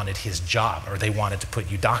them wanted his job, or they wanted to put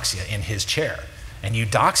Eudoxia in his chair. And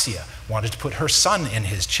Eudoxia wanted to put her son in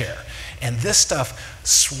his chair. And this stuff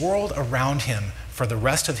swirled around him for the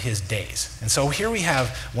rest of his days. And so here we have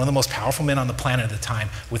one of the most powerful men on the planet at the time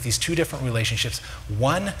with these two different relationships,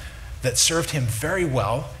 one that served him very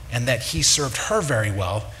well and that he served her very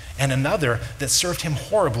well, and another that served him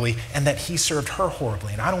horribly and that he served her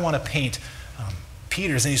horribly. And I don't want to paint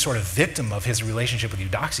Peter as any sort of victim of his relationship with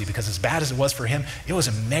Eudoxia, because as bad as it was for him, it was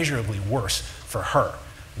immeasurably worse for her.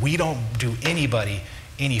 We don't do anybody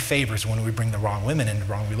any favors when we bring the wrong women and the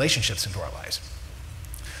wrong relationships into our lives.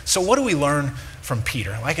 So what do we learn from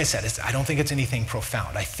Peter? Like I said, I don't think it's anything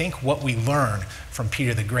profound. I think what we learn from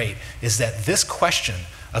Peter the Great is that this question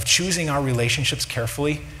of choosing our relationships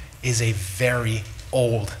carefully is a very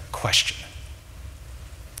old question.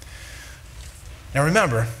 Now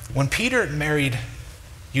remember, when Peter married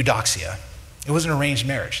Eudoxia, it was an arranged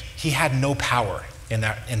marriage. He had no power in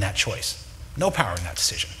that choice. No power in that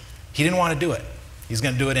decision. He didn't want to do it. He's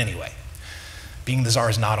going to do it anyway. Being the czar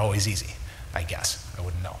is not always easy, I guess. I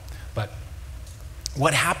wouldn't know. But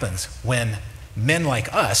what happens when men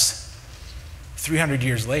like us, 300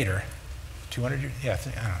 years later, 200 years? Yeah, I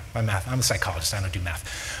don't know, my math. I'm a psychologist. I don't do math.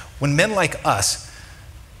 When men like us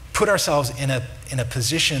put ourselves in a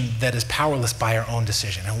position that is powerless by our own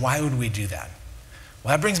decision. And why would we do that?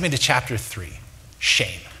 Well, that brings me to chapter 3,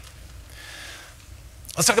 shame.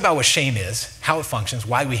 Let's talk about what shame is, how it functions,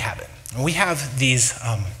 why we have it. And we have these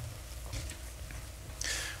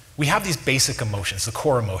basic emotions, the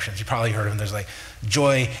core emotions. You probably heard of them. There's like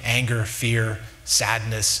joy, anger, fear,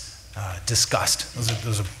 sadness, disgust.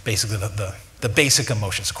 Those are basically the basic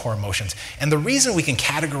emotions, the core emotions. And the reason we can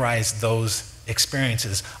categorize those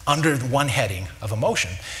experiences under one heading of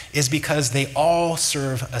emotion is because they all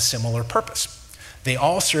serve a similar purpose. They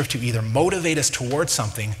all serve to either motivate us towards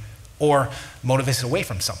something or motivate us away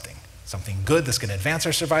from something. Something good that's going to advance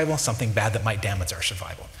our survival, something bad that might damage our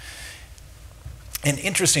survival. And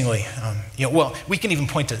interestingly, we can even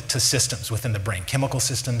point to systems within the brain, chemical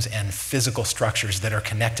systems and physical structures that are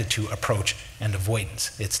connected to approach and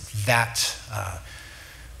avoidance. It's that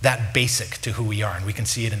basic to who we are, and we can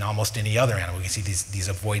see it in almost any other animal. We can see these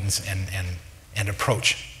avoidance and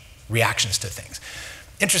approach reactions to things.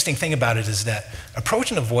 Interesting thing about it is that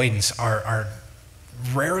approach and avoidance are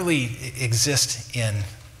rarely exist in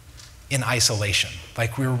isolation.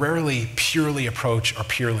 Like, we rarely purely approach or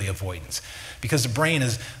purely avoidance, because the brain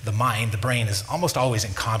is almost always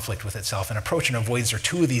in conflict with itself, and approach and avoidance are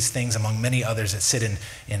two of these things among many others that sit in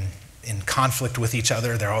conflict with each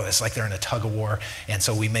other. It's like they're in a tug of war, and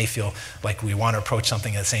so we may feel like we want to approach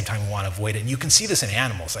something at the same time we want to avoid it. And you can see this in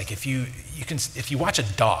animals. Like if you watch a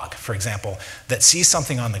dog, for example, that sees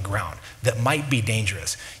something on the ground that might be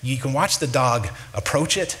dangerous, you can watch the dog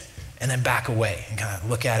approach it and then back away and kind of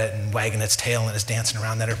look at it and wagging its tail and it's dancing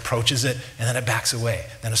around. Then it approaches it and then it backs away.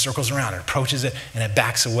 Then it circles around, it approaches it and it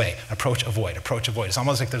backs away. Approach, avoid, approach, avoid. It's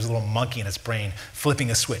almost like there's a little monkey in its brain flipping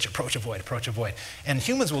a switch. Approach, avoid, approach, avoid. And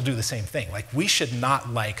humans will do the same thing. Like, we should not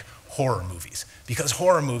like horror movies, because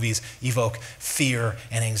horror movies evoke fear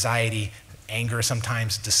and anxiety, anger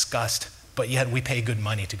sometimes, disgust, but yet we pay good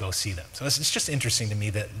money to go see them. So it's just interesting to me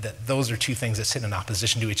that those are two things that sit in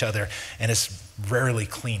opposition to each other, and it's rarely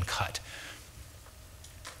clean cut.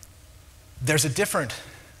 There's a different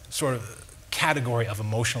sort of category of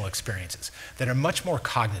emotional experiences that are much more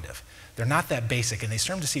cognitive. They're not that basic, and they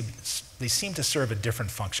seem to serve a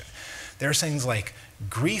different function. There are things like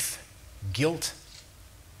grief, guilt,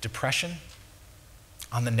 depression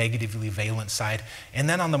on the negatively valent side, and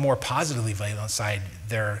then on the more positively valent side,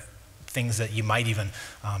 there are things that you might even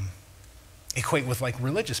equate with like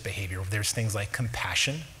religious behavior. There's things like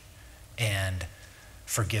compassion and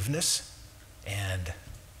forgiveness and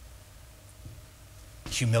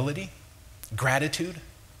humility, gratitude.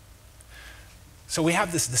 So we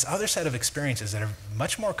have this other set of experiences that are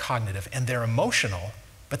much more cognitive, and they're emotional,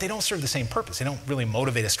 but they don't serve the same purpose. They don't really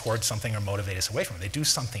motivate us towards something or motivate us away from it. They do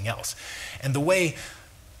something else. And the way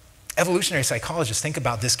evolutionary psychologists think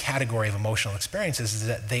about this category of emotional experiences is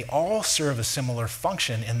that they all serve a similar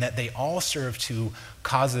function in that they all serve to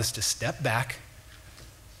cause us to step back,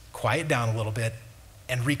 quiet down a little bit,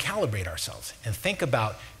 and recalibrate ourselves and think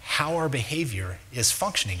about how our behavior is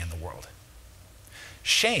functioning in the world.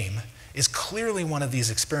 Shame is clearly one of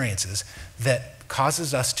these experiences that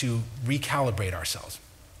causes us to recalibrate ourselves.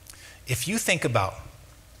 If you think about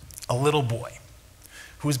a little boy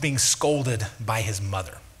who is being scolded by his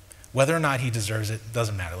mother, whether or not he deserves it,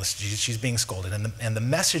 doesn't matter. She's being scolded. And the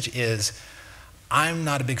message is, I'm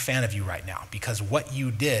not a big fan of you right now because what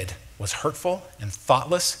you did was hurtful and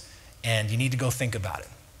thoughtless, and you need to go think about it.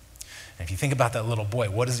 And if you think about that little boy,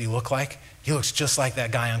 what does he look like? He looks just like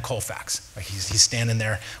that guy on Colfax. Like he's standing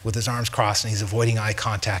there with his arms crossed and he's avoiding eye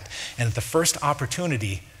contact. And at the first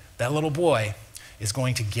opportunity, that little boy is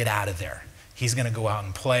going to get out of there. He's going to go out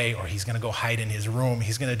and play, or he's going to go hide in his room.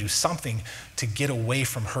 He's going to do something to get away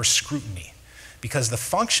from her scrutiny. Because the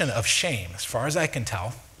function of shame, as far as I can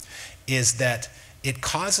tell, is that it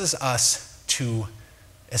causes us to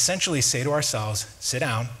essentially say to ourselves, sit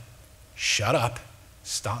down, shut up,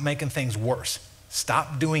 stop making things worse.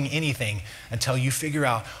 Stop doing anything until you figure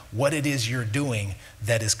out what it is you're doing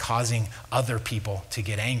that is causing other people to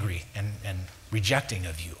get angry and rejecting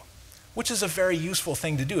of you, which is a very useful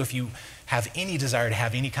thing to do if you have any desire to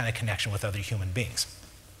have any kind of connection with other human beings.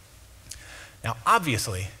 Now,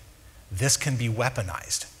 obviously, this can be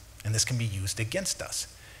weaponized, and this can be used against us.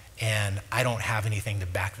 And I don't have anything to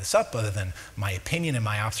back this up other than my opinion and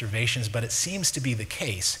my observations, but it seems to be the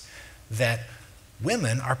case that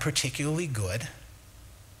women are particularly good.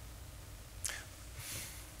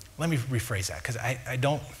 Let me rephrase that, because I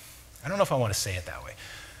don't know if I want to say it that way.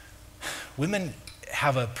 Women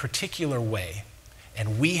have a particular way,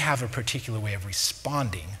 and we have a particular way of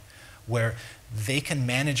responding where they can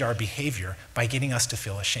manage our behavior by getting us to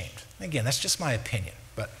feel ashamed. Again, that's just my opinion,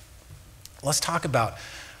 but let's talk about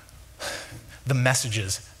the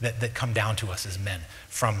messages that come down to us as men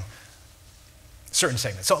from certain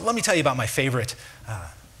segments. So let me tell you about my favorite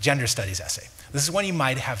gender studies essay. This is one you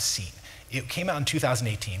might have seen. It came out in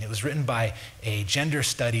 2018. It was written by a gender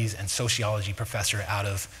studies and sociology professor out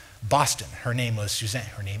of Boston. Her name is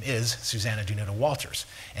Susanna Dunita Walters.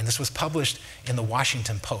 And this was published in the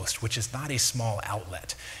Washington Post, which is not a small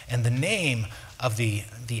outlet. And the name of the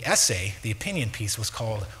essay, the opinion piece, was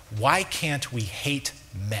called, "Why Can't We Hate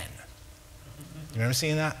Men?" You remember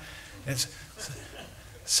seeing that? It's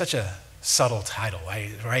such a subtle title,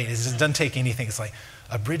 right? It doesn't take anything. It's like,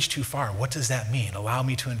 a bridge too far. What does that mean? Allow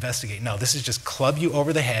me to investigate. No, this is just club you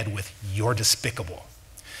over the head with "you're despicable."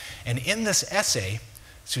 And in this essay,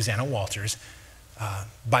 Susanna Walters,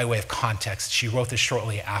 by way of context, she wrote this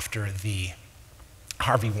shortly after the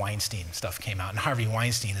Harvey Weinstein stuff came out. And Harvey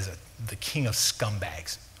Weinstein is the king of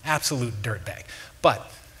scumbags, absolute dirtbag.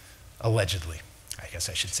 But, allegedly, I guess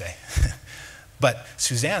I should say. But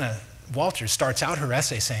Susanna Walters starts out her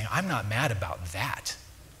essay saying, I'm not mad about that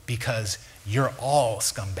because you're all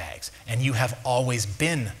scumbags and you have always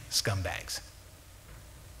been scumbags.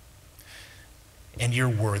 And you're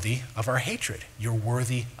worthy of our hatred. You're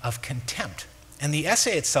worthy of contempt. And the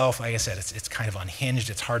essay itself, like I said, it's kind of unhinged.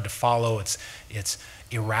 It's hard to follow. It's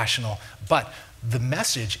irrational. But the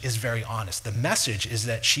message is very honest. The message is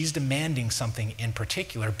that she's demanding something in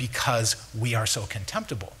particular because we are so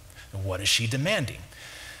contemptible. And what is she demanding?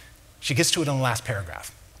 She gets to it in the last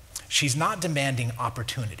paragraph. She's not demanding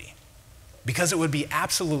opportunity because it would be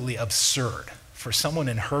absolutely absurd for someone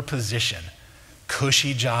in her position,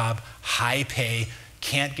 cushy job, high pay,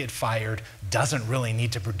 can't get fired, doesn't really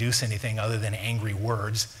need to produce anything other than angry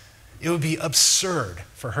words. It would be absurd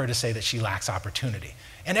for her to say that she lacks opportunity.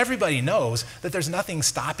 And everybody knows that there's nothing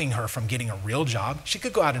stopping her from getting a real job. She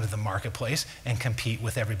could go out into the marketplace and compete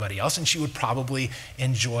with everybody else, and she would probably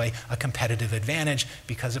enjoy a competitive advantage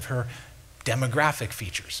because of her demographic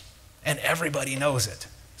features. And everybody knows it.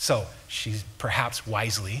 So she's perhaps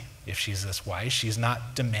wisely, if she's this wise, she's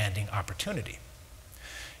not demanding opportunity.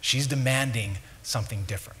 She's demanding something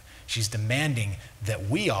different. She's demanding that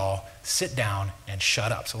we all sit down and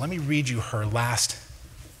shut up. So let me read you her last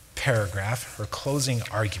paragraph, her closing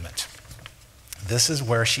argument. This is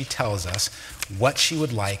where she tells us what she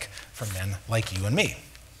would like from men like you and me.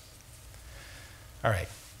 All right,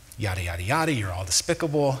 yada, yada, yada, you're all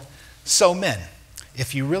despicable. So men,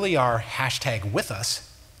 if you really are #with us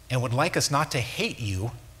and would like us not to hate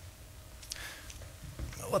you,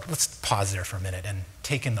 let's pause there for a minute and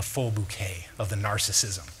take in the full bouquet of the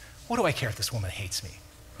narcissism. What do I care if this woman hates me?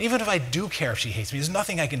 Even if I do care if she hates me, there's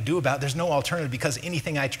nothing I can do about it. There's no alternative, because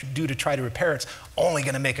anything I do to try to repair it's only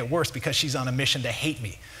going to make it worse, because she's on a mission to hate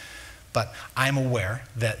me. But I'm aware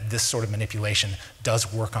that this sort of manipulation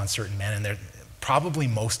does work on certain men, and probably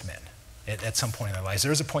most men at some point in their lives. There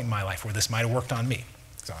was a point in my life where this might have worked on me.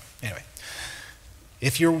 So anyway,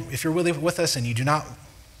 if you're really with us and you do not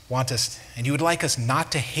want us, and you would like us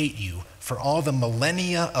not to hate you for all the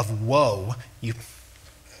millennia of woe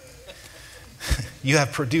you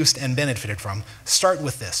have produced and benefited from, start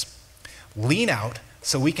with this. Lean out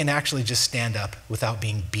so we can actually just stand up without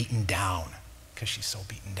being beaten down, because she's so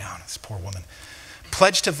beaten down, this poor woman.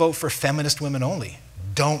 Pledge to vote for feminist women only.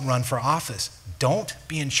 Don't run for office. Don't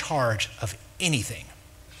be in charge of anything.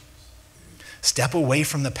 Step away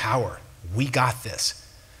from the power. We got this.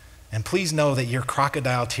 And please know that your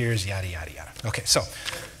crocodile tears, yada, yada, yada. Okay, so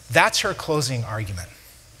that's her closing argument.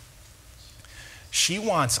 She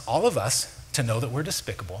wants all of us to know that we're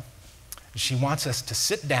despicable. She wants us to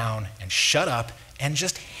sit down and shut up and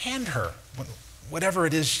just hand her whatever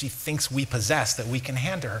it is she thinks we possess that we can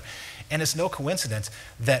hand to her. And it's no coincidence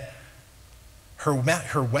that her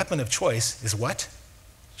weapon of choice is what?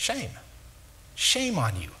 Shame. Shame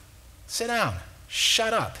on you. Sit down.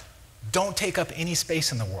 Shut up. Don't take up any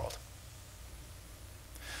space in the world.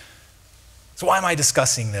 So why am I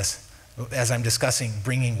discussing this as I'm discussing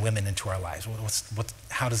bringing women into our lives?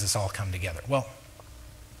 How does this all come together? Well,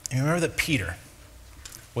 you remember that Peter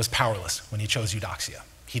was powerless when he chose Eudoxia.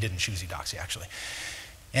 He didn't choose Eudoxia, actually.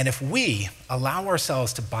 And if we allow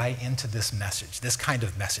ourselves to buy into this message, this kind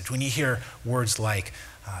of message, when you hear words like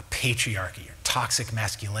patriarchy or toxic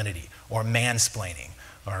masculinity or mansplaining,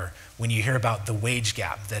 or when you hear about the wage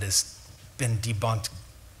gap that has been debunked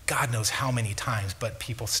God knows how many times, but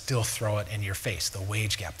people still throw it in your face, the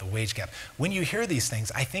wage gap, the wage gap. When you hear these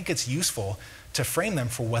things, I think it's useful to frame them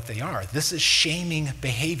for what they are. This is shaming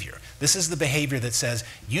behavior. This is the behavior that says,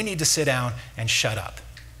 you need to sit down and shut up.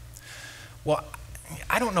 Well,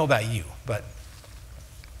 I don't know about you, but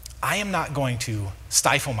I am not going to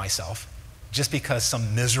stifle myself just because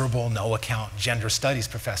some miserable, no-account gender studies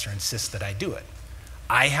professor insists that I do it.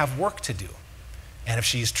 I have work to do. And if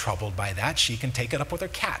she's troubled by that, she can take it up with her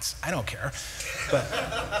cats. I don't care.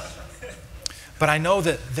 But I know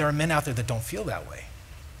that there are men out there that don't feel that way.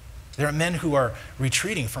 There are men who are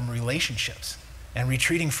retreating from relationships and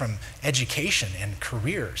retreating from education and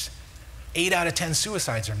careers. 8 out of 10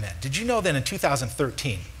 suicides are men. Did you know that in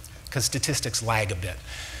 2013, because statistics lag a bit,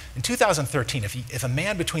 in 2013, if a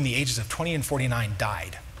man between the ages of 20 and 49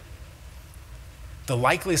 died, the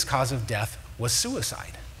likeliest cause of death was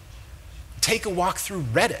suicide. Take a walk through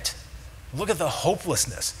Reddit. Look at the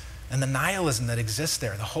hopelessness and the nihilism that exists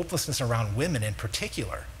there, the hopelessness around women in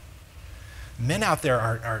particular. Men out there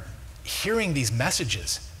are hearing these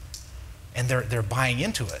messages, and they're buying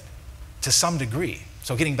into it to some degree.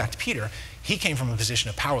 So getting back to Peter, he came from a position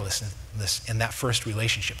of powerlessness in that first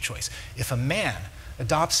relationship choice. If a man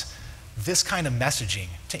adopts this kind of messaging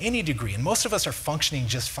to any degree, and most of us are functioning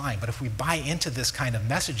just fine, but if we buy into this kind of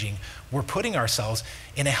messaging, we're putting ourselves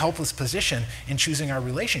in a helpless position in choosing our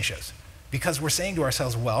relationships. Because we're saying to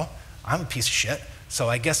ourselves, well, I'm a piece of shit, so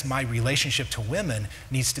I guess my relationship to women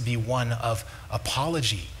needs to be one of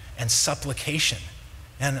apology and supplication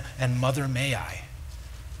and mother may I.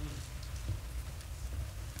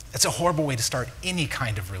 It's a horrible way to start any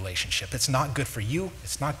kind of relationship. It's not good for you,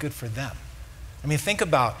 it's not good for them. I mean, think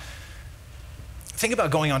about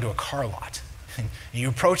going onto a car lot, and you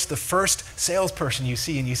approach the first salesperson you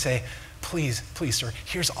see and you say, please, sir,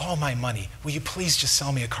 here's all my money. Will you please just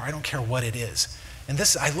sell me a car? I don't care what it is. And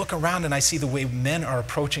I look around and I see the way men are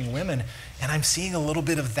approaching women, and I'm seeing a little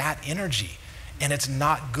bit of that energy, and it's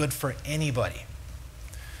not good for anybody.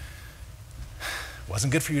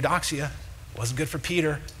 Wasn't good for Eudoxia, wasn't good for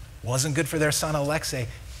Peter, wasn't good for their son Alexei.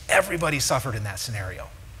 Everybody suffered in that scenario.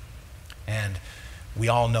 And we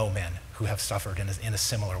all know men who have suffered in a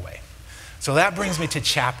similar way. So that brings me to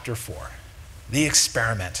chapter 4, the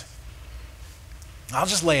experiment. I'll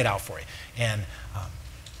just lay it out for you. And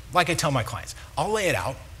like I tell my clients, I'll lay it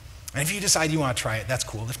out, and if you decide you want to try it, that's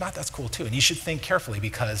cool. If not, that's cool too. And you should think carefully,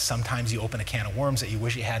 because sometimes you open a can of worms that you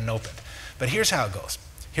wish you hadn't opened. But here's how it goes.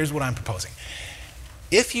 Here's what I'm proposing.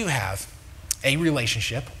 If you have a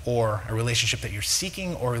relationship, or a relationship that you're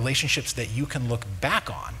seeking, or relationships that you can look back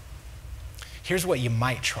on, here's what you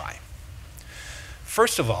might try.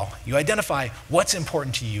 First of all, you identify what's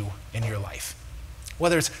important to you in your life.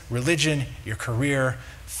 Whether it's religion, your career,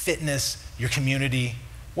 fitness, your community,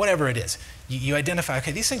 whatever it is. You identify,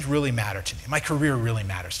 okay, these things really matter to me. My career really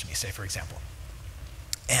matters to me, say, for example.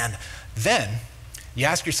 And then you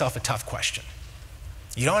ask yourself a tough question.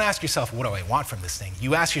 You don't ask yourself, what do I want from this thing?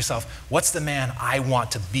 You ask yourself, what's the man I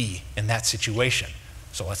want to be in that situation?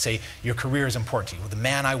 So let's say your career is important to you. Well, the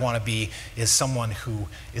man I want to be is someone who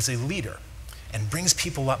is a leader and brings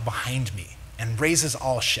people up behind me and raises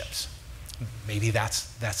all ships. Maybe that's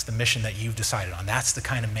the mission that you've decided on. That's the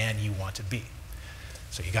kind of man you want to be.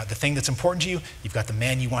 So you got the thing that's important to you, you've got the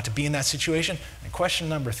man you want to be in that situation. And question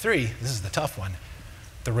number 3, this is the tough one,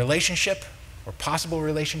 the relationship or possible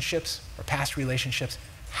relationships or past relationships,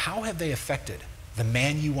 how have they affected the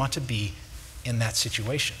man you want to be in that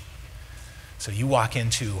situation? So you walk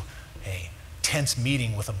into a tense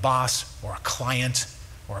meeting with a boss or a client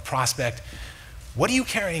or a prospect. What are you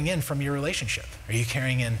carrying in from your relationship? Are you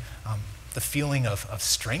carrying in the feeling of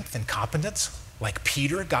strength and competence like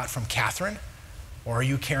Peter got from Catherine? Or are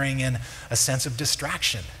you carrying in a sense of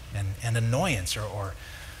distraction and annoyance or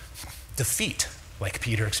defeat like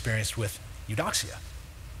Peter experienced with Eudoxia?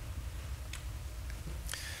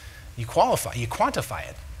 You quantify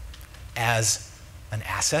it as an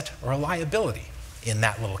asset or a liability in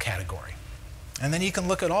that little category. And then you can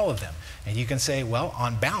look at all of them and you can say, well,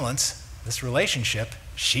 on balance, this relationship,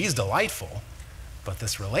 she's delightful, but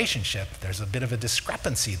this relationship, there's a bit of a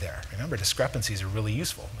discrepancy there. Remember, discrepancies are really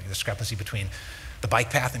useful. Like a discrepancy between the bike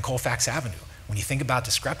path and Colfax Avenue. When you think about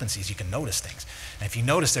discrepancies, you can notice things. And if you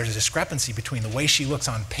notice there's a discrepancy between the way she looks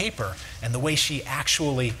on paper and the way she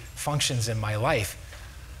actually functions in my life,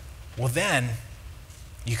 well then,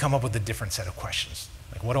 you come up with a different set of questions.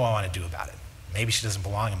 Like, what do I want to do about it? Maybe she doesn't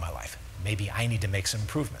belong in my life. Maybe I need to make some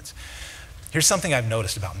improvements. Here's something I've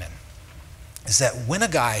noticed about men, is that when a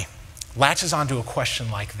guy latches onto a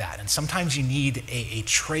question like that, and sometimes you need a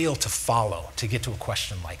trail to follow to get to a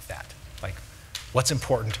question like that. Like, what's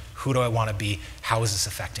important? Who do I want to be? How is this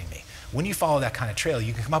affecting me? When you follow that kind of trail,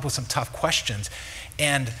 you can come up with some tough questions.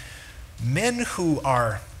 And men who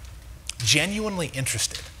are genuinely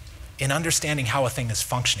interested in understanding how a thing is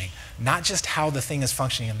functioning, not just how the thing is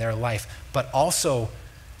functioning in their life, but also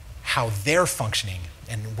how they're functioning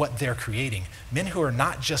and what they're creating. Men who are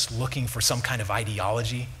not just looking for some kind of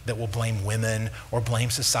ideology that will blame women or blame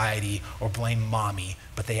society or blame mommy,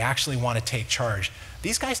 but they actually want to take charge.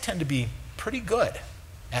 These guys tend to be pretty good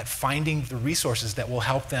at finding the resources that will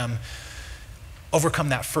help them overcome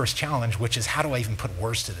that first challenge, which is, how do I even put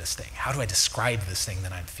words to this thing? How do I describe this thing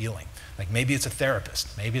that I'm feeling? Like, maybe it's a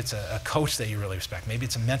therapist, maybe it's a coach that you really respect, maybe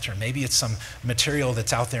it's a mentor, maybe it's some material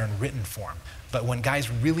that's out there in written form. But when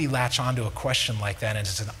guys really latch onto a question like that, and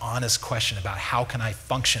it's an honest question about how can I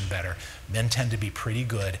function better, men tend to be pretty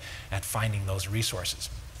good at finding those resources.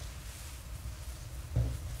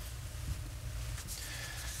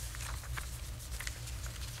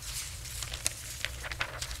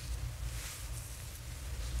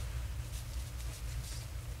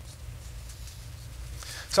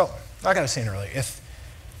 So, like I was saying earlier,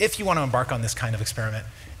 if you want to embark on this kind of experiment,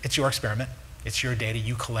 it's your experiment, it's your data,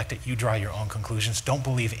 you collect it, you draw your own conclusions. Don't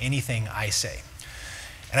believe anything I say.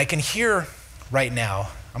 And I can hear right now,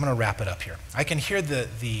 I'm going to wrap it up here. I can hear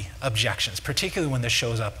the objections, particularly when this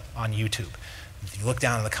shows up on YouTube. If you look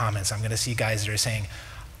down in the comments, I'm going to see guys that are saying,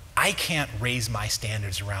 I can't raise my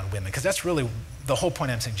standards around women, because that's really the whole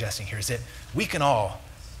point I'm suggesting here, is that we can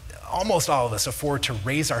almost all of us afford to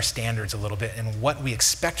raise our standards a little bit in what we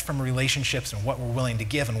expect from relationships and what we're willing to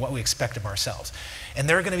give and what we expect of ourselves. And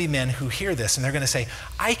there are going to be men who hear this and they're going to say,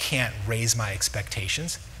 I can't raise my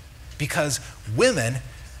expectations because women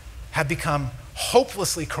have become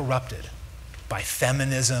hopelessly corrupted by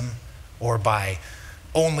feminism or by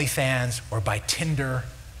OnlyFans or by Tinder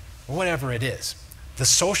or whatever it is. The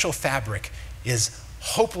social fabric is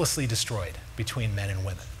hopelessly destroyed between men and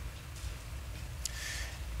women.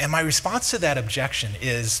 And my response to that objection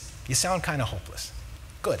is, you sound kind of hopeless.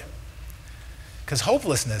 Good. Because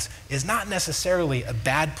hopelessness is not necessarily a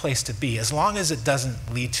bad place to be as long as it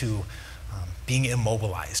doesn't lead to being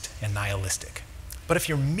immobilized and nihilistic. But if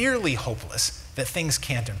you're merely hopeless that things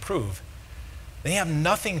can't improve, then you have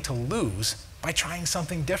nothing to lose by trying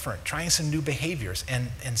something different, trying some new behaviors, and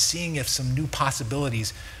seeing if some new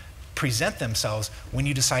possibilities present themselves when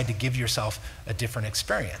you decide to give yourself a different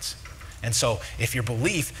experience. And so if your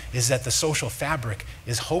belief is that the social fabric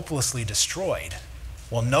is hopelessly destroyed,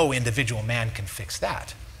 well, no individual man can fix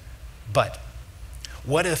that. But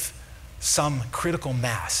what if some critical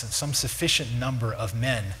mass and some sufficient number of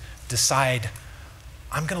men decide,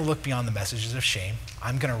 I'm going to look beyond the messages of shame,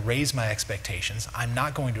 I'm going to raise my expectations, I'm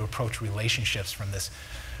not going to approach relationships from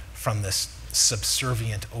this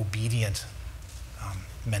subservient, obedient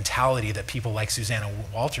mentality that people like Susanna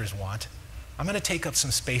Walters want. I'm going to take up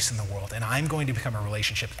some space in the world, and I'm going to become a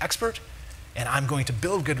relationship expert, and I'm going to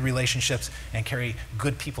build good relationships and carry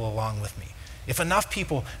good people along with me. If enough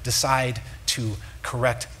people decide to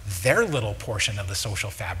correct their little portion of the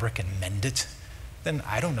social fabric and mend it, then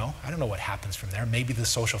I don't know. I don't know what happens from there. Maybe the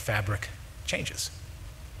social fabric changes.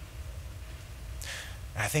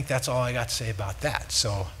 And I think that's all I got to say about that.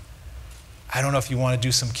 So I don't know if you want to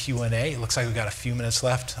do some Q&A. It looks like we've got a few minutes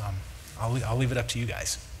left. I'll leave it up to you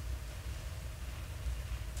guys.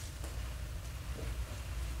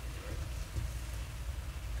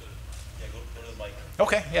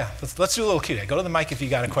 Okay, yeah, let's do a little Q&A. Go to the mic if you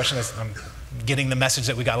got a question. I'm getting the message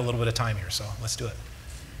that we got a little bit of time here, so let's do it.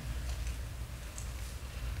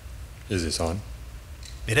 Is this on?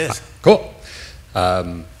 It is. Cool.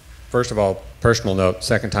 First of all, personal note,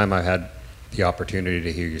 second time I had the opportunity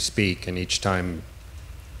to hear you speak, and each time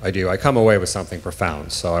I do, I come away with something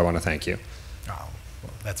profound, so I want to thank you. Oh,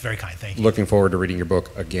 well, that's very kind, thank you. Looking forward to reading your book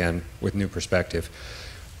again with new perspective.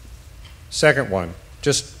 Second one.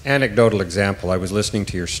 Just anecdotal example, I was listening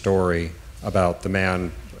to your story about the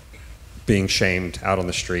man being shamed out on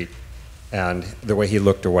the street and the way he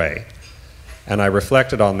looked away. And I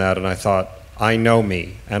reflected on that and I thought, I know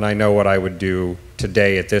me and I know what I would do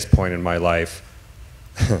today at this point in my life.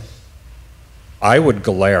 I would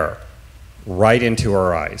glare right into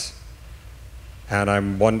her eyes. And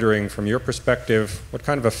I'm wondering from your perspective, what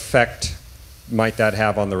kind of effect might that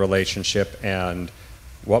have on the relationship, and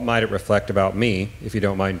what might it reflect about me, if you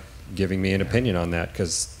don't mind giving me an opinion on that,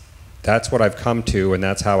 because that's what I've come to and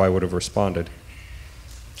that's how I would have responded.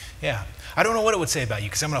 Yeah. I don't know what it would say about you,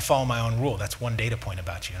 because I'm going to follow my own rule. That's one data point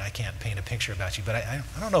about you, and I can't paint a picture about you. But I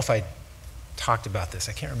don't know if I talked about this.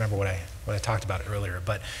 I can't remember what I talked about earlier.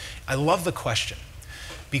 But I love the question,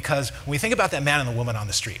 because when we think about that man and the woman on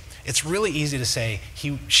the street, it's really easy to say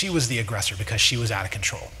she was the aggressor because she was out of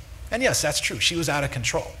control. And yes, that's true. She was out of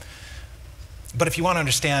control. But if you want to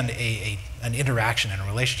understand an interaction and a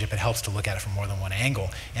relationship, it helps to look at it from more than one angle.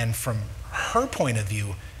 And from her point of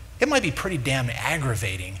view, it might be pretty damn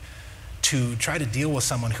aggravating to try to deal with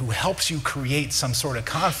someone who helps you create some sort of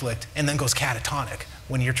conflict and then goes catatonic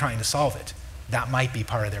when you're trying to solve it. That might be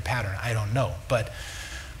part of their pattern. I don't know. But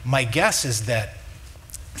my guess is that,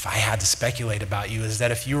 if I had to speculate about you, is that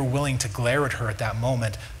if you were willing to glare at her at that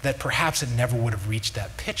moment, that perhaps it never would have reached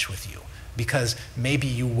that pitch with you. Because maybe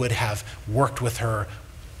you would have worked with her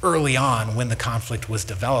early on when the conflict was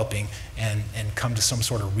developing and come to some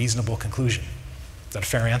sort of reasonable conclusion. Is that a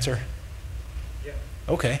fair answer? Yeah.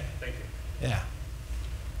 Okay. Thank you. Yeah.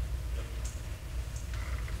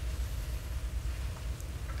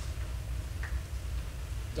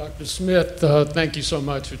 Dr. Smith, thank you so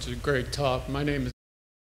much. It's a great talk. My name is...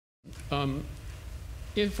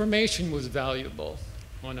 information was valuable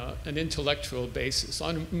on an intellectual basis,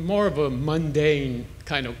 on more of a mundane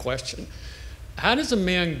kind of question. How does a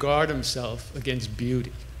man guard himself against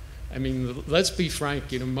beauty? I mean, let's be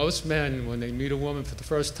frank, most men, when they meet a woman for the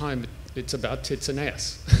first time, it's about tits and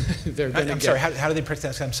ass. I'm sorry, how do they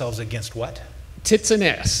protect themselves against what? Tits and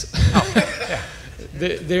ass. Oh, yeah.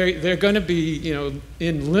 They're going to be, in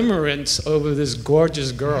limerence over this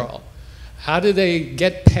gorgeous girl. How do they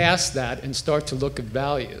get past that and start to look at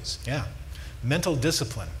values? Yeah. Mental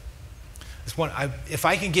discipline. If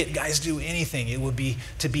I can get guys to do anything, it would be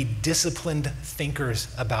to be disciplined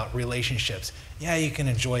thinkers about relationships. Yeah, you can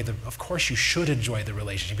enjoy of course you should enjoy the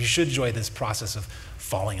relationship. You should enjoy this process of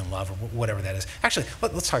falling in love or whatever that is. Actually,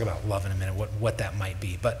 let's talk about love in a minute, what that might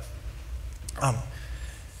be. But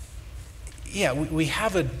yeah, we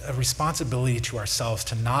have a responsibility to ourselves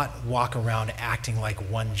to not walk around acting like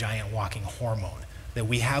one giant walking hormone. That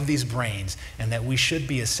we have these brains and that we should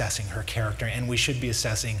be assessing her character and we should be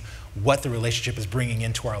assessing what the relationship is bringing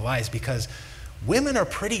into our lives, because women are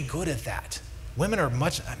pretty good at that. Women are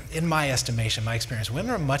much, in my estimation, my experience, women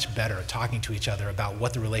are much better at talking to each other about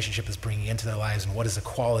what the relationship is bringing into their lives and what is the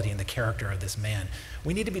quality and the character of this man.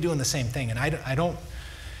 We need to be doing the same thing, and I don't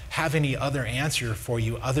have any other answer for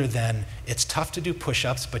you other than it's tough to do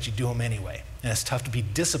push-ups, but you do them anyway. And it's tough to be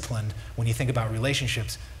disciplined when you think about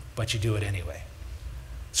relationships, but you do it anyway.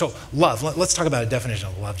 So love, let's talk about a definition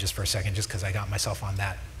of love just for a second, just because I got myself on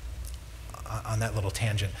that little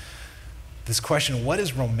tangent. This question, what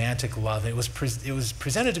is romantic love? It was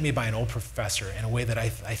presented to me by an old professor in a way that I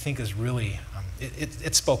think is really,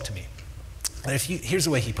 it spoke to me. And here's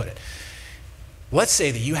the way he put it. Let's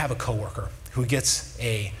say that you have a coworker who gets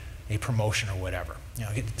a promotion or whatever.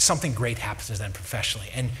 Something great happens to them professionally,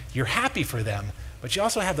 and you're happy for them, But you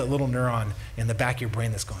also have that little neuron in the back of your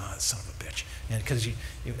brain that's going, oh, son of a bitch. And because you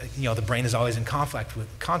know, the brain is always in conflict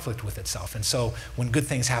with itself. And so when good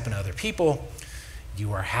things happen to other people,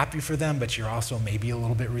 you are happy for them, but you're also maybe a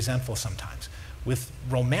little bit resentful sometimes. With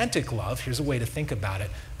romantic love, here's a way to think about it,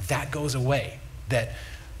 that goes away. That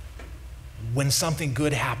when something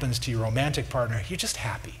good happens to your romantic partner, you're just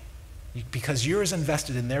happy. Because you're as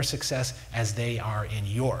invested in their success as they are in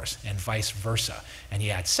yours, and vice versa. And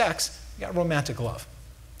you add sex, you got romantic love.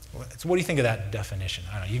 So what do you think of that definition?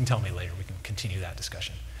 I don't know, you can tell me later, we can continue that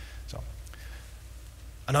discussion. So,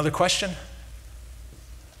 another question?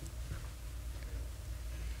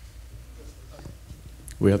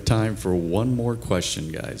 We have time for one more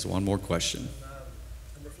question, guys. One more question.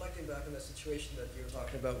 I'm reflecting back on the situation that you were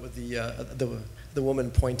talking about with the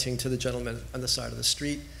woman pointing to the gentleman on the side of the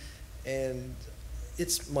street, and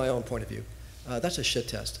it's my own point of view. That's a shit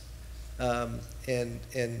test, and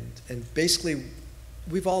basically,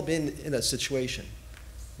 we've all been in a situation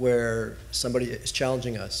where somebody is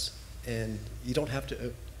challenging us, and you don't have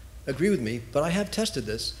to agree with me, but I have tested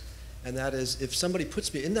this, and that is if somebody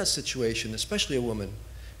puts me in that situation, especially a woman,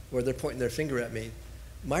 where they're pointing their finger at me,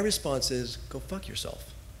 my response is, go fuck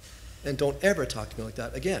yourself. And don't ever talk to me like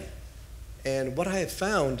that again. And what I have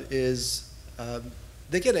found is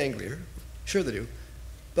they get angrier, sure they do,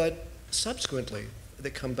 but subsequently they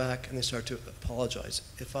come back and they start to apologize.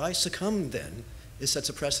 If I succumb then, it sets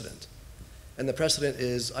a precedent. And the precedent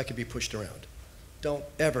is I could be pushed around. Don't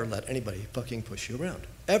ever let anybody fucking push you around,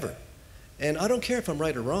 ever. And I don't care if I'm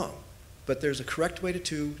right or wrong, but there's a correct way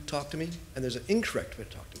to talk to me, and there's an incorrect way to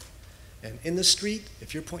talk to me. And in the street,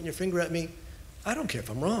 if you're pointing your finger at me, I don't care if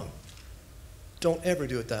I'm wrong. Don't ever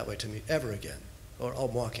do it that way to me, ever again, or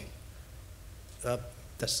I'm walking.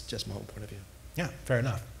 That's just my own point of view. Yeah, fair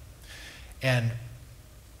enough. And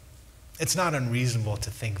it's not unreasonable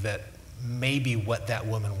to think that maybe what that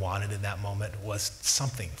woman wanted in that moment was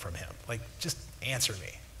something from him. Like, just answer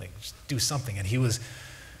me. Like, just do something. And he was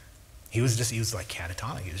like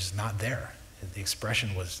catatonic. He was just not there. The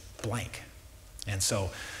expression was blank. And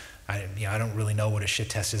so, I don't really know what a shit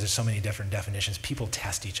test is. There's so many different definitions. People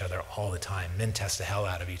test each other all the time. Men test the hell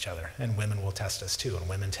out of each other, and women will test us too, and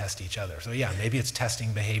women test each other. So yeah, maybe it's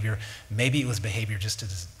testing behavior. Maybe it was behavior just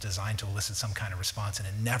designed to elicit some kind of response, and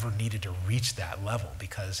it never needed to reach that level,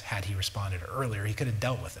 because had he responded earlier, he could have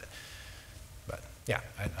dealt with it. But yeah,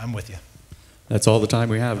 I'm with you. That's all the time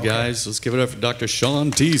we have, Okay. guys. Let's give it up for Dr.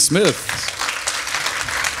 Sean T. Smith.